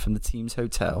released from the team's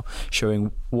hotel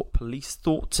showing what police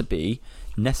thought to be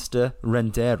Nestor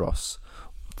Renderos.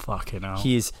 Fucking hell.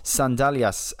 He is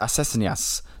Sandalias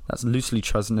Assassinas. That's loosely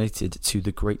translated to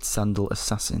the Great Sandal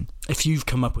Assassin. If you've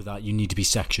come up with that, you need to be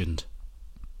sectioned.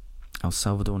 El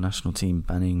Salvador national team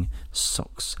banning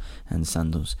socks and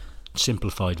sandals.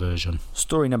 Simplified version.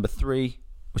 Story number 3,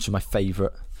 which is my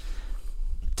favourite.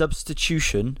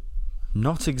 Dubstitution,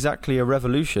 not exactly a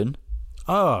revolution.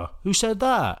 Oh, who said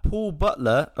that? Paul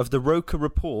Butler of the Roker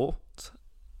Report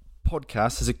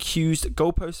podcast has accused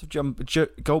Goalpost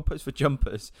for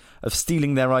Jumpers of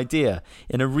stealing their idea.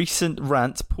 In a recent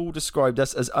rant, Paul described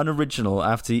us as unoriginal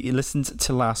after he listened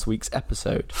to last week's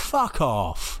episode. Fuck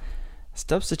off.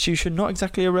 Substitution, not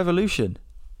exactly a revolution.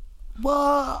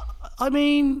 Well, I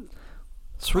mean...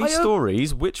 3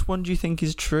 stories, which one do you think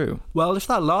is true? Well, if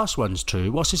that last one's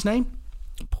true, what's his name?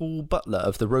 Paul Butler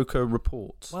of the Roker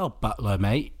Report. Well, Butler,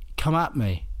 mate, come at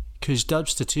me. Because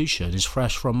dubstitution is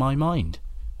fresh from my mind.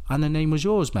 And the name was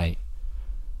yours, mate.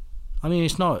 I mean,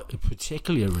 it's not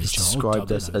particularly original. He's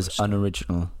described us as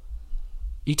unoriginal.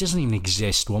 He doesn't even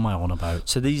exist. What am I on about?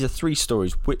 So these are 3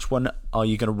 stories. Which one are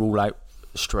you going to rule out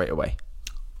straight away?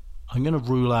 I'm going to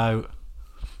rule out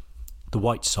the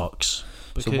White Sox.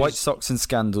 So White Sox and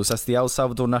scandals. That's the El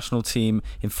Salvador national team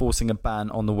enforcing a ban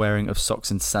on the wearing of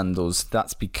socks and sandals.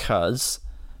 That's because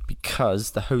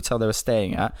the hotel they were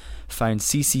staying at found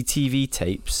CCTV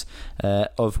tapes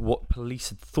of what police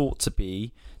had thought to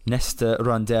be Nestor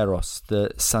Renderos,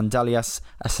 the Sandalias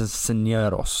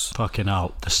Assassineros. Fucking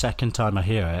hell. The second time I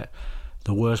hear it,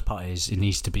 the worst part is it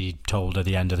needs to be told at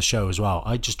the end of the show as well.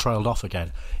 I just trailed off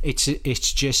again. It's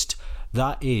just...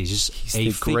 That is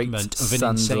a figment of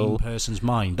an insane person's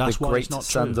mind. That's why it's not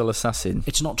true. The great sandal assassin.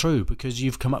 It's not true because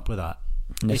you've come up with that.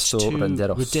 Nestor it's too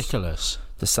Renderos. Ridiculous.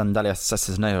 The Sandalias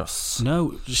Assassineros.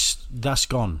 No, that's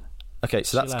gone. Okay,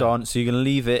 so that's gone. So you're going to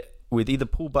leave it with either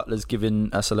Paul Butler's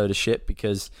giving us a load of shit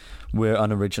because we're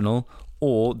unoriginal,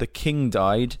 or the king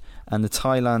died and the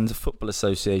Thailand Football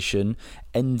Association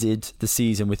ended the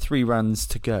season with 3 rounds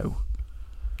to go.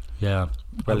 Yeah.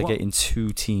 Relegating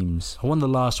 2 teams. I want the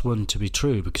last one to be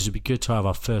true because it'd be good to have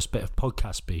our first bit of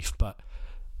podcast beef, but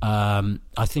I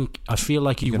feel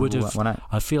like you would have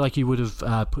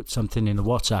put something in the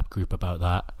WhatsApp group about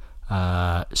that.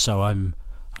 So I'm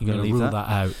going to rule that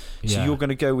out. Yeah. So you're going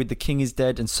to go with the king is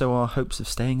dead and so are hopes of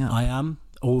staying up. I am,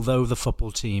 although the football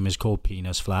team is called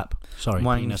Penis Flap. Sorry,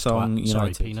 Penis Twat.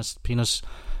 Sorry, Penis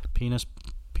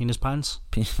Pants?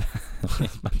 Penis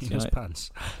Pants.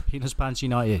 Penis Pants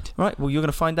United. Right, well, you're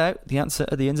going to find out the answer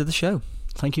at the end of the show.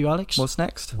 Thank you, Alex. What's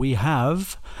next? We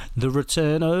have the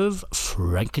return of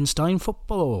Frankenstein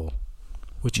football,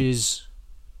 which is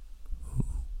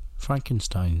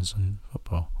Frankenstein's and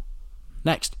football.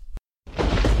 Next.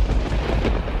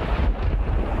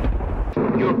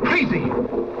 You're crazy!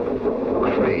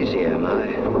 Crazy, am I?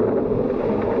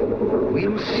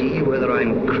 We'll see whether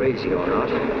I'm crazy or not.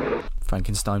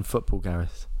 Frankenstein football,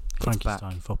 Gareth.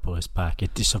 Frankenstein football is back.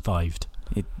 It survived.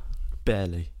 It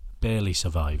barely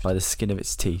survived. By the skin of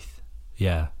its teeth.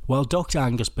 Yeah. Well, Dr.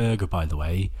 Angus Berger, by the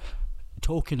way,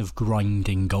 talking of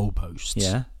grinding goalposts.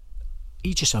 Yeah.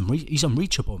 He's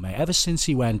unreachable, mate. Ever since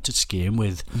he went to skiing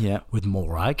with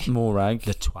Morag,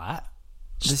 the twat.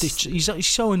 He's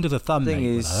so under the thumb,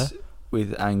 mate. The thing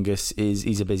with Angus is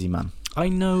he's a busy man. I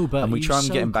know, but and we try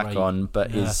and get him back on,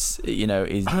 but yeah.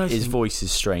 his voice is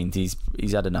strained. He's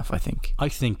had enough, I think. I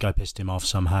think I pissed him off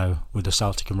somehow with the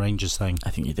Celtic and Rangers thing. I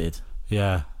think you did.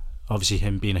 Yeah, obviously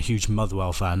him being a huge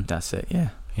Motherwell fan. That's it. Yeah.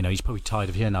 He's probably tired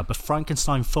of hearing that. But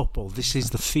Frankenstein football. This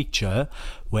is the feature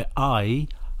where I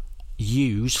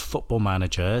use Football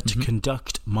Manager to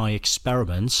conduct my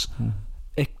experiments.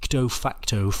 Icto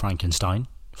facto Frankenstein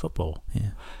football.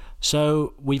 Yeah.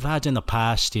 So we've had in the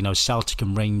past, Celtic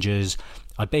and Rangers.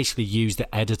 I basically used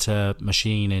the editor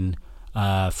machine in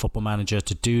Football Manager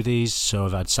to do these. So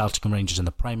I've had Celtic and Rangers in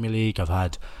the Premier League. I've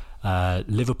had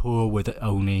Liverpool with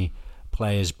only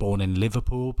players born in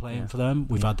Liverpool playing for them.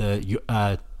 We've had the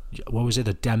the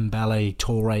Dembele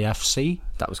Torre FC.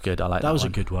 That was good. I like that. That was a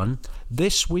good one.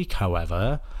 This week,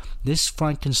 however, this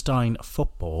Frankenstein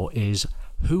football is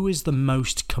who is the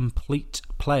most complete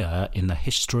player in the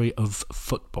history of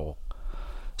football.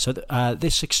 So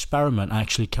this experiment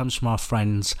actually comes from our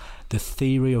friends,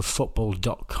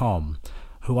 thetheoryoffootball.com,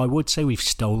 who I would say we've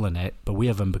stolen it, but we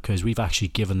haven't because we've actually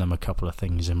given them a couple of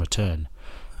things in return.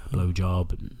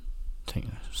 Blowjob and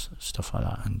stuff like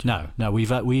that. No,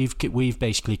 we've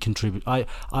basically contributed.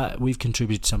 We've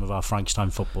contributed some of our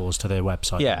Frankenstein footballs to their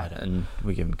website. Yeah, and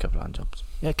we give them a couple of hand jobs.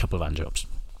 Yeah, a couple of hand jobs.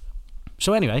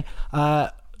 So anyway,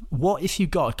 what if you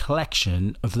got a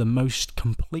collection of the most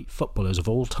complete footballers of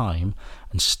all time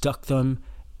and stuck them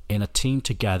in a team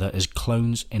together as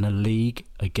clones in a league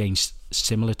against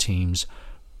similar teams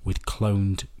with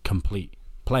cloned complete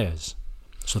players?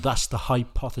 So that's the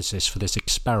hypothesis for this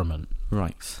experiment.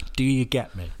 Right. Do you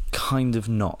get me? Kind of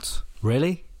not.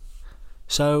 Really?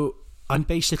 So I'm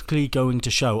basically going to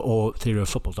show, or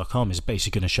theoryoffootball.com is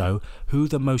basically going to show who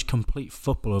the most complete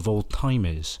footballer of all time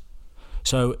is.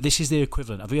 So this is the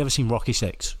equivalent. Have you ever seen Rocky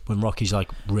 6 when Rocky's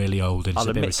like really old and it's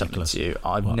a bit ridiculous? To you.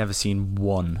 I've never seen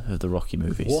one of the Rocky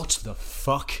movies. What the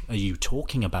fuck are you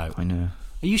talking about? I know.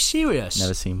 Are you serious?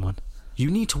 Never seen one. You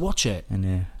need to watch it. I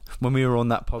know. When we were on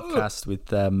that podcast with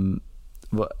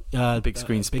Big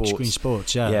Screen Sports. Big Screen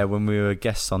Sports, yeah. Yeah, when we were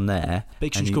guests on there.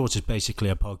 Big Screen Sports is basically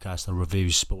a podcast that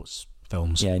reviews sports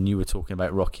films. Yeah, and you were talking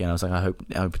about Rocky, and I was like, I hope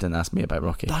it didn't ask me about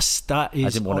Rocky. That is. I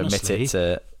didn't want to admit it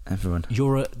to everyone.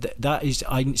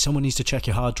 Someone needs to check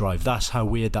your hard drive. That's how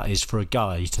weird that is for a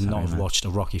guy to not have watched a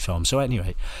Rocky film. So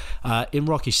anyway, in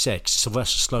Rocky 6,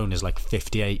 Sylvester Stallone is like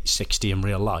 58, 60 in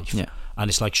real life. Yeah. And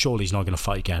it's like, surely he's not going to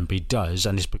fight again, but he does.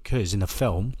 And it's because in the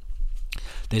film,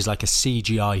 there's like a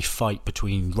CGI fight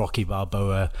between Rocky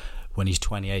Balboa when he's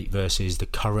 28 versus the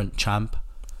current champ.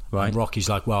 Right. And Rocky's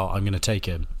like, well, I'm going to take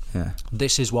him. Yeah.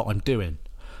 This is what I'm doing.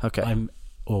 Okay.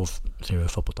 Or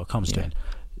theoryoffootball.com's doing.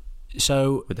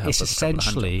 So it's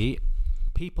essentially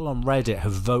people on Reddit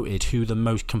have voted who the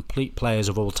most complete players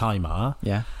of all time are.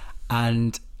 Yeah.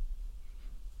 And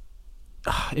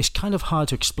it's kind of hard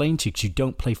to explain to you because you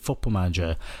don't play Football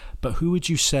Manager. But who would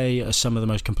you say are some of the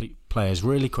most complete players?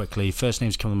 Really quickly, first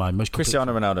names come to mind.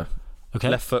 Cristiano Ronaldo. Okay.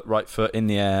 Left foot, right foot, in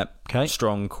the air. Okay.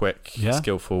 Strong, quick,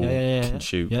 skillful, can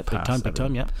shoot. Yeah, pass, big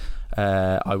time, yeah.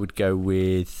 I would go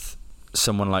with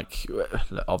someone like,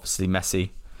 obviously,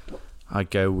 Messi. I'd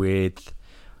go with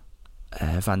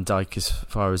Van Dijk as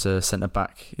far as a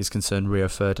centre-back is concerned, Rio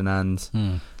Ferdinand.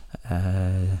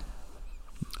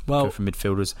 What Go for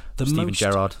midfielders. Steven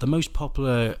Gerrard. The most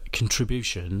popular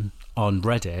contribution on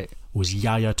Reddit was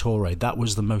Yaya Toure. That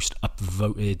was the most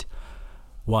upvoted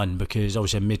one because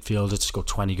obviously a midfielder to score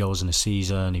 20 goals in a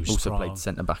season. He was also strong. Played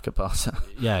centre back at Barca.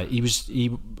 Yeah, he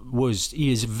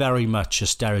is very much a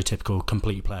stereotypical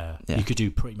complete player. Yeah. He could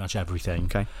do pretty much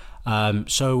everything. Okay.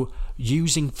 So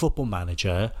using Football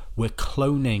Manager, we're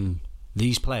cloning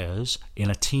these players in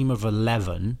a team of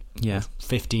 11,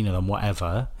 15 of them,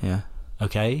 whatever. Yeah.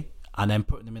 Okay, and then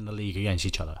putting them in the league against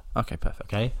each other. Okay,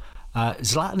 perfect. Okay.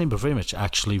 Zlatan Ibrahimovic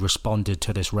actually responded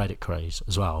to this Reddit craze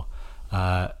as well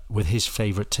with his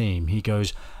favourite team. He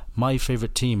goes, "My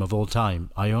favourite team of all time,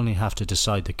 I only have to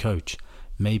decide the coach.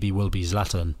 Maybe will be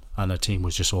Zlatan." And the team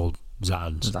was just all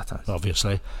Zlatans,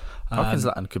 obviously. I reckon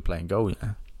Zlatan could play in goal,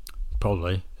 yeah.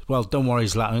 Probably. Well, don't worry,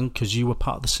 Zlatan, because you were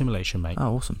part of the simulation, mate.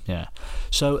 Oh, awesome. Yeah.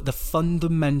 So the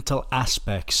fundamental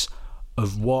aspects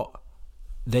of what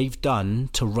they've done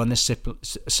to run a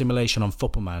simulation on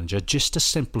Football Manager, just to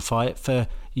simplify it for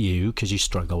you, because you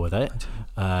struggle with it.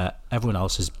 Everyone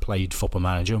else has played Football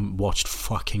Manager and watched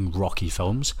fucking Rocky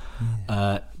films.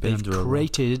 They've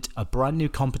created a brand new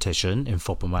competition in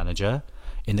Football Manager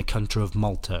in the country of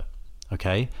Malta.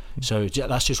 Okay, so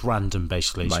that's just random,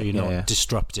 basically. Right, so you're not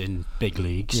disrupting big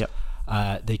leagues.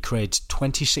 Yep. They created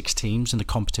 26 teams in the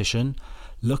competition,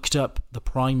 looked up the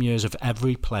prime years of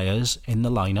every players in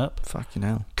the lineup. Fucking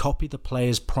hell. Copied the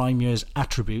players' prime years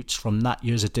attributes from that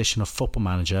year's edition of Football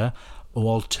Manager, or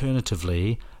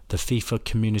alternatively, the FIFA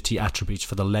community attributes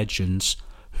for the legends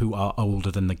who are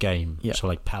older than the game. Yep. So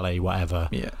like Pele, whatever.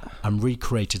 Yeah. And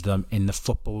recreated them in the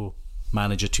Football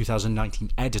Manager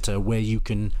 2019 editor, where you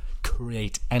can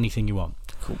create anything you want.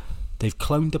 Cool. They've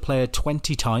cloned the player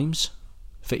 20 times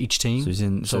for each team.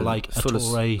 So like a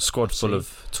Toure squad full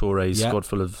of Toures, squad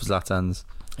full of Zlatans.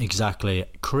 Exactly.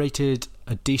 Created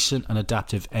a decent and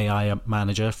adaptive AI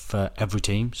manager for every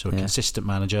team, so a consistent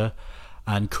manager,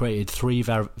 and created 3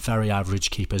 very average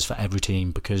keepers for every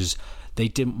team because they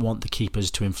didn't want the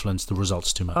keepers to influence the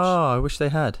results too much. Oh, I wish they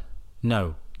had.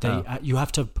 No. You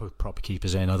have to put proper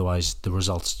keepers in, otherwise the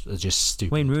results are just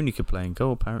stupid. Wayne Rooney could play in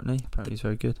goal, apparently. Apparently he's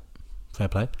very good. Fair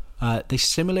play. They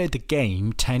simulated the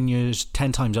game 10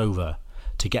 times over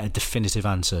to get a definitive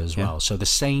answer as well. So the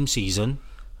same season.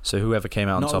 So whoever came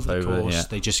out on top over,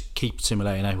 they just keep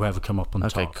simulating whoever come up on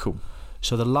top. Okay, cool.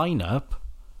 So the lineup,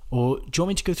 or do you want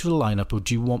me to go through the lineup, or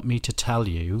do you want me to tell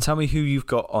you? Tell me who you've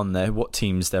got on there, what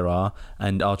teams there are,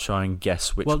 and I'll try and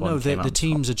guess which one came out on top. Well, no, the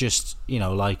teams are just,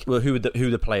 like... Well, who are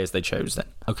the players they chose then?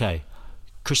 Okay.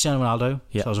 Cristiano Ronaldo,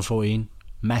 2014.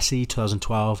 Messi,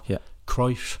 2012. Yeah.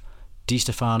 Cruyff, Di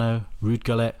Stefano, Ruud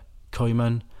Gullit,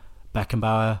 Koeman,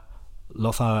 Beckenbauer,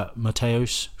 Lothar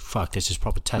Matthäus. Fuck, this is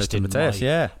proper testing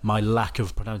my lack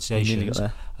of pronunciation.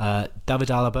 David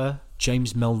Alaba,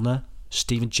 James Milner,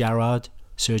 Steven Gerrard,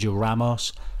 Sergio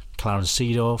Ramos, Clarence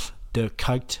Seedorf, Dirk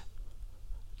Kuyt,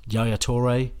 Yaya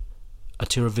Toure,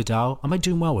 Arturo Vidal. Am I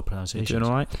doing well with pronunciations? You're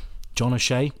doing all right. John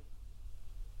O'Shea,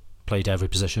 played every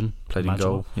position. Played in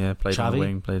goal, played on the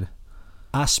wing. Played.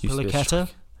 Azpilicueta,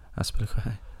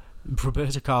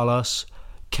 Roberto Carlos,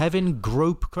 Kevin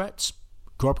Grobkreutz,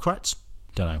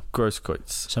 don't know.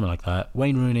 Grosskreutz. Something like that.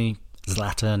 Wayne Rooney,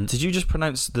 Zlatan. Did you just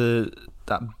pronounce that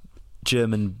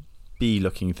German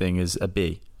B-looking thing as a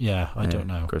B? Yeah, I don't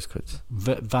know. Grosskreutz.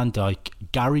 Van Dijk,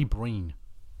 Gary Breen.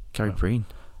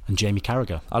 And Jamie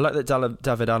Carragher. I like that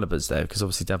David Alaba's there, because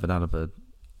obviously David Alaba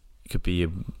could be a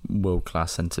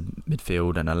world-class centre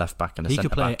midfield and a left-back and a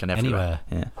centre-back and everywhere.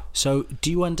 Anywhere. Yeah. So,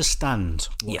 do you understand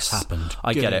what's happened?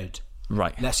 I get it.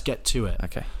 Right. Let's get to it.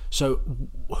 Okay. So,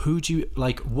 what do you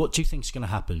think is going to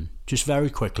happen? Just very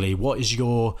quickly, what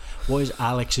is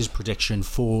Alex's prediction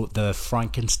for the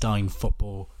Frankenstein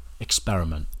football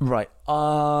experiment? Right.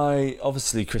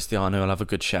 Obviously Cristiano will have a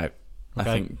good shout. Okay.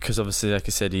 I think because obviously, like I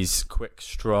said, he's quick,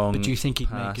 strong. But do you think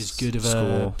he'd make as good of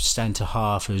a centre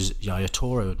half as Yaya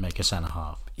Toure would make a centre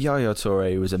half? Yaya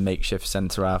Toure was a makeshift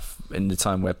centre half in the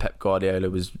time where Pep Guardiola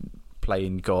was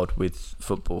playing God with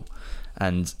football,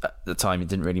 and at the time it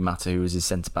didn't really matter who was his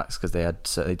centre backs because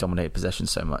they dominated possession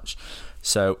so much.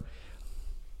 So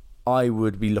I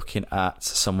would be looking at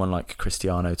someone like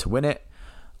Cristiano to win it.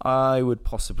 I would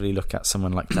possibly look at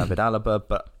someone like David Alaba,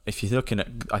 but if you're looking at,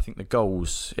 I think the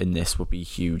goals in this would be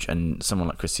huge, and someone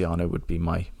like Cristiano would be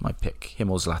my pick.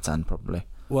 Him or Zlatan, probably.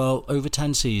 Well, over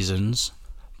 10 seasons,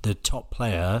 the top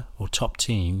player or top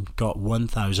team got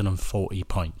 1,040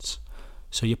 points.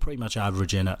 So you're pretty much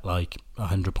averaging at like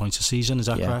 100 points a season, is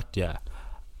that correct? Yeah.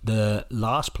 The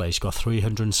last place got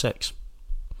 306.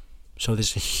 So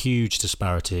there's a huge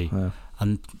disparity. Yeah.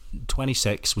 And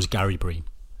 26 was Gary Breen.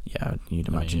 Yeah, you'd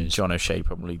imagine John O'Shea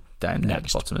probably down there at the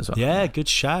bottom as well. Yeah, good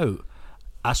shout.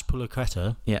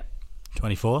 Azpilicueta. Yeah.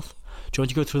 24th. Do you want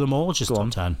to go through them all? Just go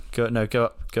top on. 10.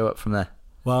 Go up from there.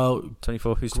 Well,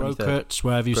 24. Who's 23rd? Grokert,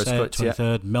 wherever you say it,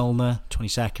 23rd. Yeah. Milner,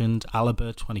 22nd.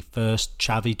 Alaba, 21st.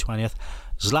 Xavi, 20th.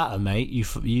 Zlatan, mate,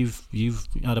 you've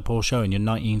had a poor showing. You're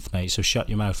 19th, mate. So shut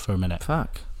your mouth for a minute.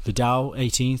 Fuck. Vidal,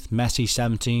 18th. Messi,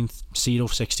 17th.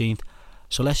 Seedorf, 16th.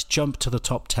 So let's jump to the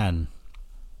top 10.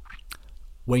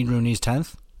 Wayne Rooney's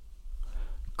 10th.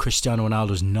 Cristiano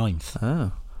Ronaldo's 9th.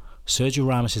 Oh. Sergio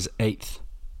Ramos is 8th.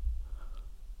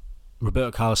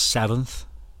 Roberto Carlos 7th.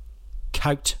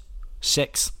 Count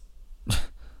 6th.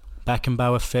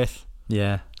 Beckenbauer 5th.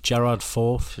 Yeah. Gerrard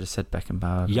 4th. Should have said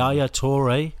Beckenbauer. Yaya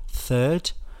Toure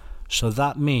 3rd. So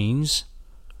that means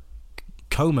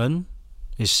Coman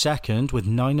is 2nd with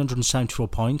 974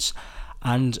 points,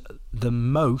 and the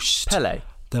most Pele.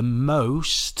 The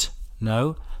most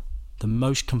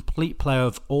complete player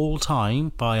of all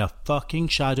time by a fucking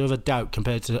shadow of a doubt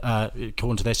compared to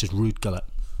according to this is Ruud Gullit.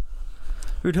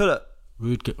 Ruud Gullit.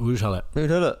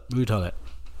 Ruud Gullit.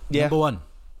 Yeah. Number 1.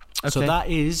 Okay. So that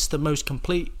is the most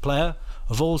complete player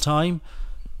of all time.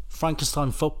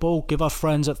 Frankenstein Football. Give our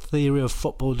friends at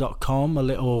theoryoffootball.com a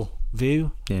little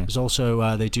view. Yeah. There's also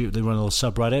they run a little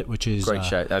subreddit, which is great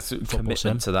shout. That's a commitment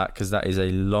sim. to that, because that is a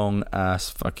long ass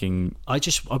fucking. I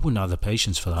wouldn't have the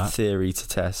patience for that Theory to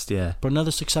test. Yeah. But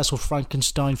another successful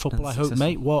Frankenstein Football. I hope,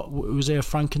 mate. What was it? A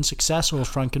Franken success or a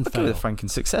Franken fail? With a Franken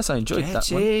success. I enjoyed that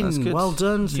one. That's good. Well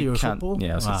done, Theory of Football.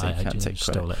 Yeah, I was going to say you can't take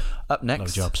credit. Up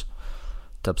next, jobs.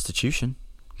 Dubstitution.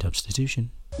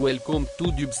 Welcome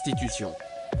to Dubstitution.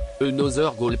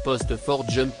 Another goalpost for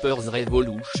Jumpers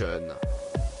Revolution.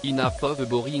 Enough of a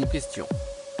boring question.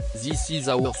 This is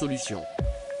our solution.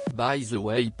 By the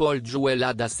way, Paul Joel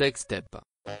had a sex step.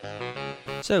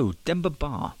 So, Demba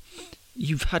Ba,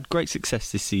 you've had great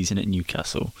success this season at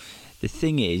Newcastle. The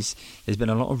thing is, there's been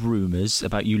a lot of rumours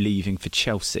about you leaving for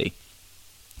Chelsea.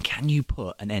 Can you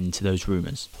put an end to those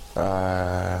rumours?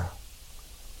 I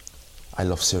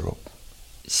love syrup.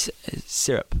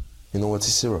 Syrup? You know what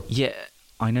is syrup? Yeah,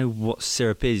 I know what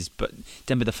syrup is, but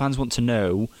Demba, the fans want to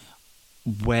know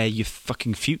where your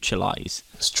fucking future lies.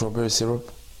 Strawberry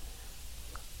syrup?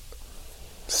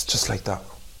 It's just like that.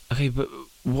 Okay, but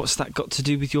what's that got to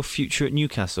do with your future at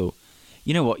Newcastle?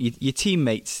 You know what, your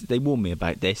teammates, they warned me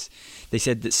about this. They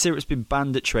said that syrup's been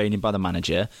banned at training by the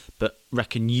manager, but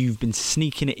reckon you've been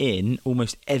sneaking it in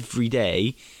almost every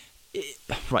day.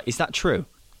 Right, is that true?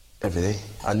 Every day.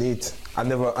 I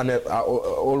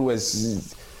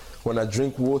always, when I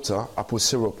drink water, I put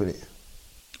syrup in it.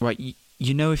 Right,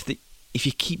 you know, if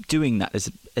you keep doing that,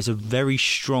 there's a very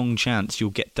strong chance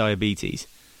you'll get diabetes.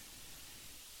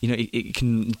 You know, it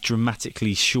can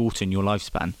dramatically shorten your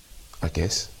lifespan. I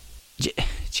guess.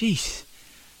 Jeez.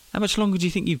 How much longer do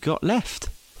you think you've got left?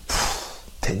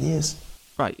 10 years.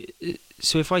 Right,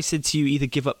 so if I said to you either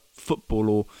give up football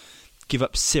or give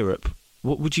up syrup,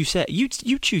 what would you say?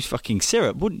 You'd choose fucking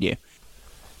syrup, wouldn't you?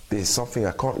 There's something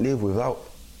I can't live without.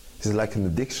 It's like an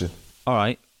addiction.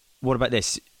 Alright, what about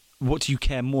this? What do you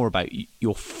care more about,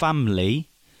 your family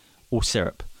or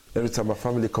syrup? Every time my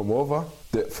family come over,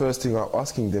 the first thing I'm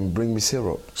asking them, bring me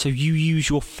syrup. So you use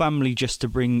your family just to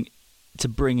bring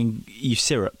you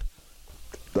syrup?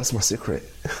 That's my secret.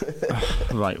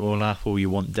 Right, well, laugh all you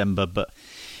want, Demba, but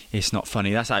it's not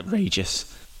funny. That's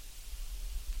outrageous.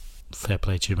 Fair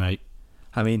play to you, mate.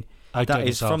 I mean, that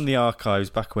is from the archives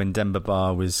back when Demba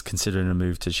Ba was considering a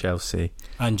move to Chelsea.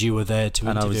 And you were there to interview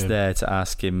him. And I was there to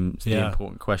ask him the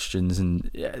important questions, and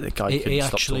the guy couldn't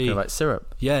stop talking about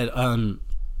syrup. Yeah,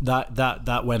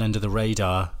 that went under the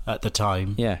radar at the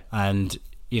time. Yeah. And,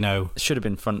 you know... It should have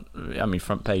been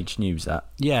front page news, that.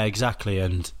 Yeah, exactly,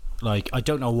 and... Like, I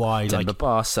don't know why. Demba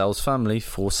Ba sells family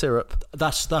for syrup.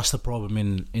 That's the problem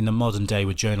in the modern day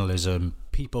with journalism.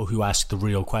 People who ask the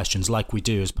real questions, like we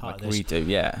do as part of this. We do,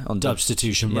 yeah. On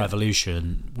Dubstitution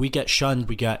Revolution, we get shunned,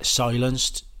 we get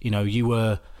silenced. You know, you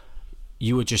were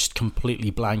just completely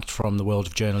blanked from the world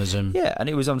of journalism. Yeah, and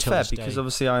it was unfair because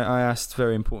obviously I asked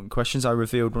very important questions. I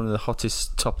revealed one of the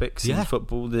hottest topics in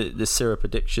football, the syrup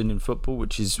addiction in football,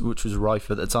 which was rife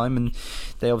at the time, and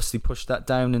they obviously pushed that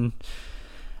down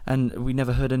and we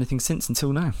never heard anything since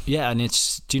until now. Yeah, and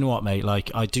do you know what, mate? Like,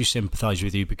 I do sympathise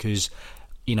with you because,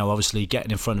 you know, obviously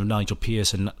getting in front of Nigel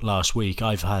Pearson last week,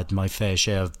 I've had my fair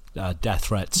share of death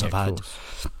threats. Yeah,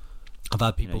 I've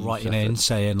had people writing in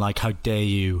saying, like, how dare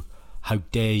you,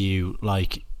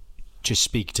 like, just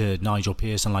speak to Nigel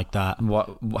Pearson like that.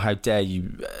 How dare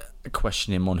you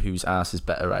question him on whose ass is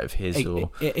better out of his or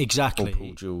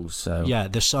Paul Jules. So. Yeah,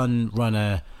 the Sun run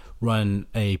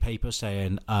a paper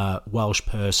saying Welsh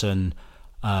person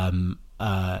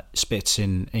spits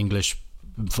in English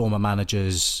former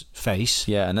manager's face.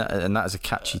 Yeah, and that is a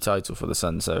catchy title for the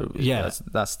Sun. So yeah,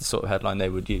 that's the sort of headline they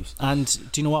would use.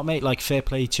 And do you know what, mate? Like, fair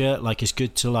play to you. Like, it's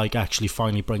good to like actually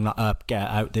finally bring that up, get it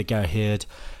out there, get it heard.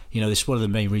 You know, this is one of the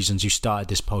main reasons you started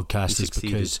this podcast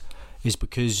is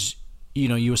because you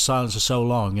know you were silent for so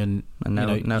long, and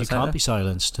now, you can't be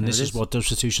silenced. And this is what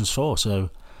Dubstitution's for. So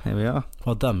here we are.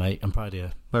 Well done, mate. I'm proud of you.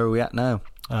 Where are we at now?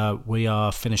 We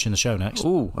are finishing the show next.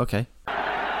 Ooh, okay.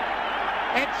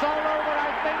 It's all over,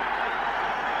 I think.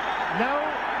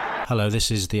 No. Hello,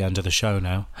 this is the end of the show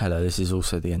now. Hello, this is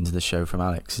also the end of the show from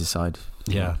Alex's side.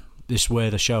 Yeah, this is where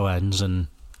the show ends, and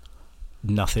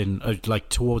nothing, like,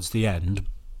 towards the end,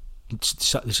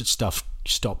 stuff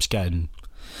stops getting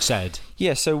said.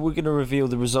 Yeah, so we're going to reveal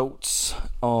the results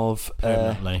of...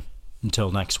 permanently, until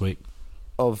next week.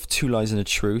 Of Two Lies and a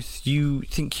Truth. You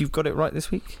think you've got it right this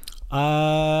week?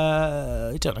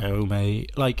 I don't know,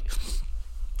 mate. Like...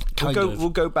 We'll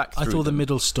go back through I thought them. The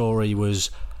middle story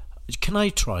was... Can I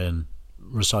try and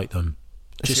recite them?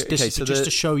 Just to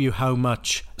show you how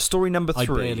much... Story number 3. I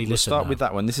barely we'll start with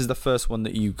that one. This is the first one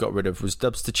that you got rid of. Was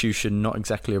Dubstitution not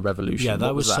exactly a revolution? Yeah,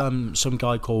 that was some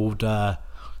guy called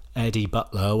Eddie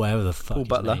Butler, whatever the fuck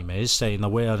his name is, saying that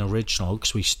we're unoriginal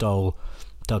because we stole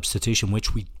Dubstitution,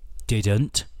 which we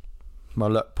didn't. Well,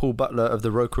 look, Paul Butler of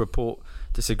the Roker Report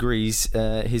disagrees.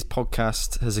 His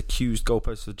podcast has accused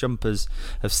Goalposts for Jumpers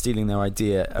of stealing their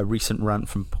idea. A recent rant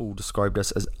from Paul described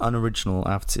us as unoriginal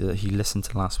after he listened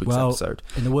to last week's episode.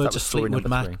 In the words of Fleetwood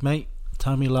Mac, mate,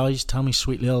 tell me lies, tell me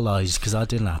sweet little lies, because that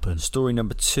didn't happen. Story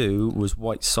number 2 was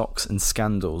White Socks and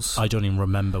Scandals. I don't even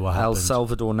remember what happened. El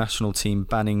Salvador national team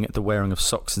banning the wearing of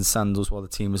socks and sandals while the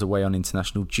team was away on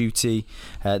international duty.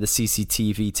 The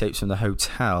CCTV tapes from the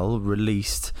hotel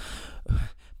released.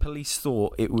 Police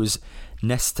thought it was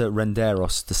Nesta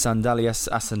Renderos, the Sandalias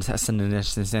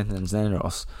Assassineros.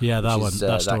 Yeah, that one.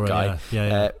 That story, guy.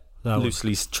 Yeah.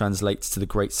 Loosely translates to the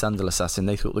Great Sandal Assassin.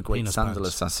 They thought the Great Sandal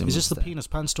Assassin was... Is this the Penis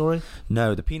Pants story?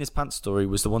 No, the Penis Pants story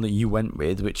was the one that you went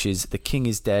with, which is the king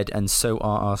is dead and so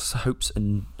are our hopes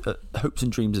and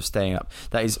dreams of staying up.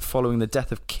 That is following the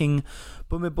death of King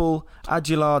Bhumibol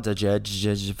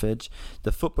Adulyadej.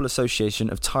 The Football Association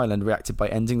of Thailand reacted by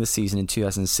ending the season in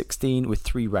 2016 with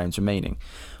 3 rounds remaining.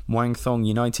 Muang Thong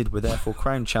United were therefore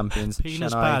crowned champions.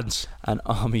 Penis Chennai Pants and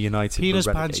Army United Penis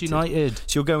were Pants relegated. United.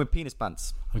 So you're going with Penis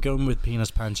Pants? I'm going with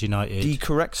Penis Pants United. The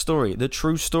correct story, the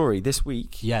true story this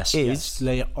week is...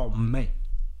 lay it on me.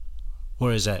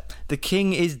 Where is it? The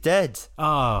king is dead.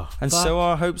 And so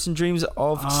are hopes and dreams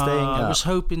of staying up. I was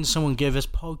hoping someone gave us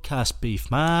podcast beef,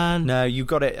 man. No, you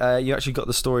got it. You actually got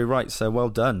the story right, so well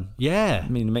done. Yeah. I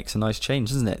mean, it makes a nice change,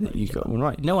 doesn't it, that you got one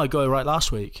right? No, I got it right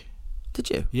last week. Did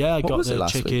you? Yeah, I got the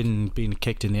chicken being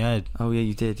kicked in the head. Oh, yeah,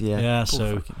 you did, yeah. Yeah,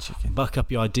 so buck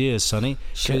up your ideas, Sonny.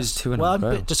 I'm a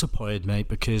bit disappointed, mate,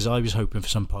 because I was hoping for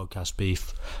some podcast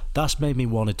beef. That's made me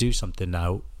want to do something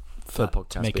now for podcast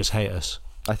to make us hate us.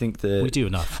 I think we do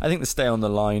enough. I think the stay on the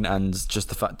line and just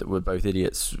the fact that we're both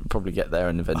idiots probably get there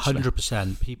and eventually.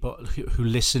 100%. People who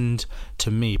listened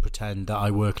to me pretend that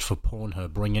I worked for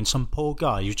Pornhub, bring in some poor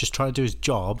guy who's just trying to do his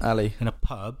job Ali. in a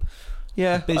pub.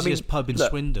 Yeah, the busiest pub in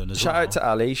Swindon as well. Shout out to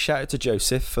Ali, shout out to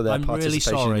Joseph for their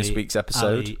participation in this week's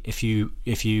episode. Ali, if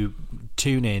you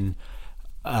tune in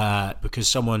because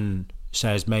someone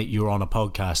says, mate, you're on a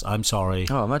podcast, I'm sorry.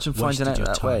 Oh, imagine finding out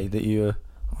that way that you're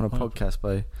on a podcast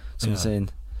by someone saying.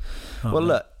 Well,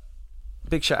 look,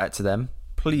 big shout out to them.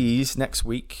 Please, next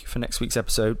week, for next week's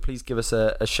episode, please give us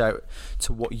a shout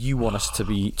to what you want us to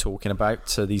be talking about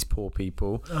to these poor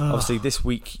people. Obviously, this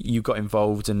week you got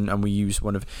involved and we used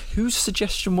one of... Whose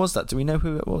suggestion was that? Do we know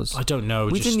who it was? I don't know.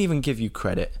 We didn't even give you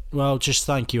credit. Well, just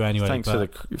thank you anyway.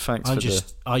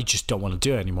 I just don't want to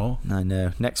do it anymore. I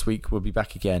know. Next week we'll be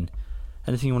back again.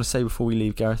 Anything you want to say before we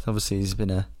leave, Gareth? Obviously, it's been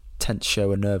a tense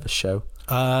show, a nervous show.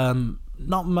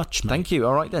 Not much, mate. Thank you.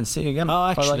 All right then. See you again. Oh,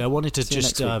 actually, bye-bye. I wanted to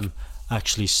just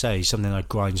actually say something that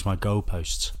grinds my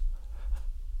goalposts.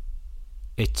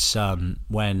 It's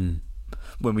when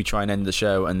we try and end the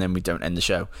show and then we don't end the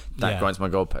show. That grinds my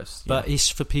goalposts. But it's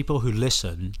for people who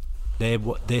listen. They're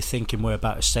thinking we're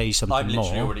about to say something more. I've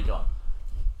literally already gone.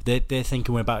 They're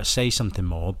thinking we're about to say something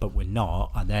more, but we're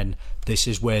not. And then this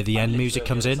is where the end music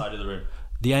comes in. Side of the room.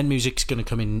 The end music's going to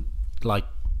come in like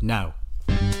now.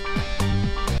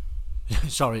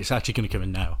 Sorry, it's actually going to come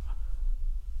in now.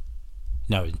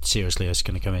 No, seriously, it's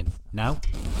going to come in now.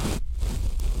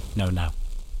 No, now.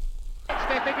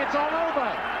 They think it's all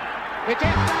over. It is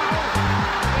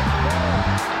now.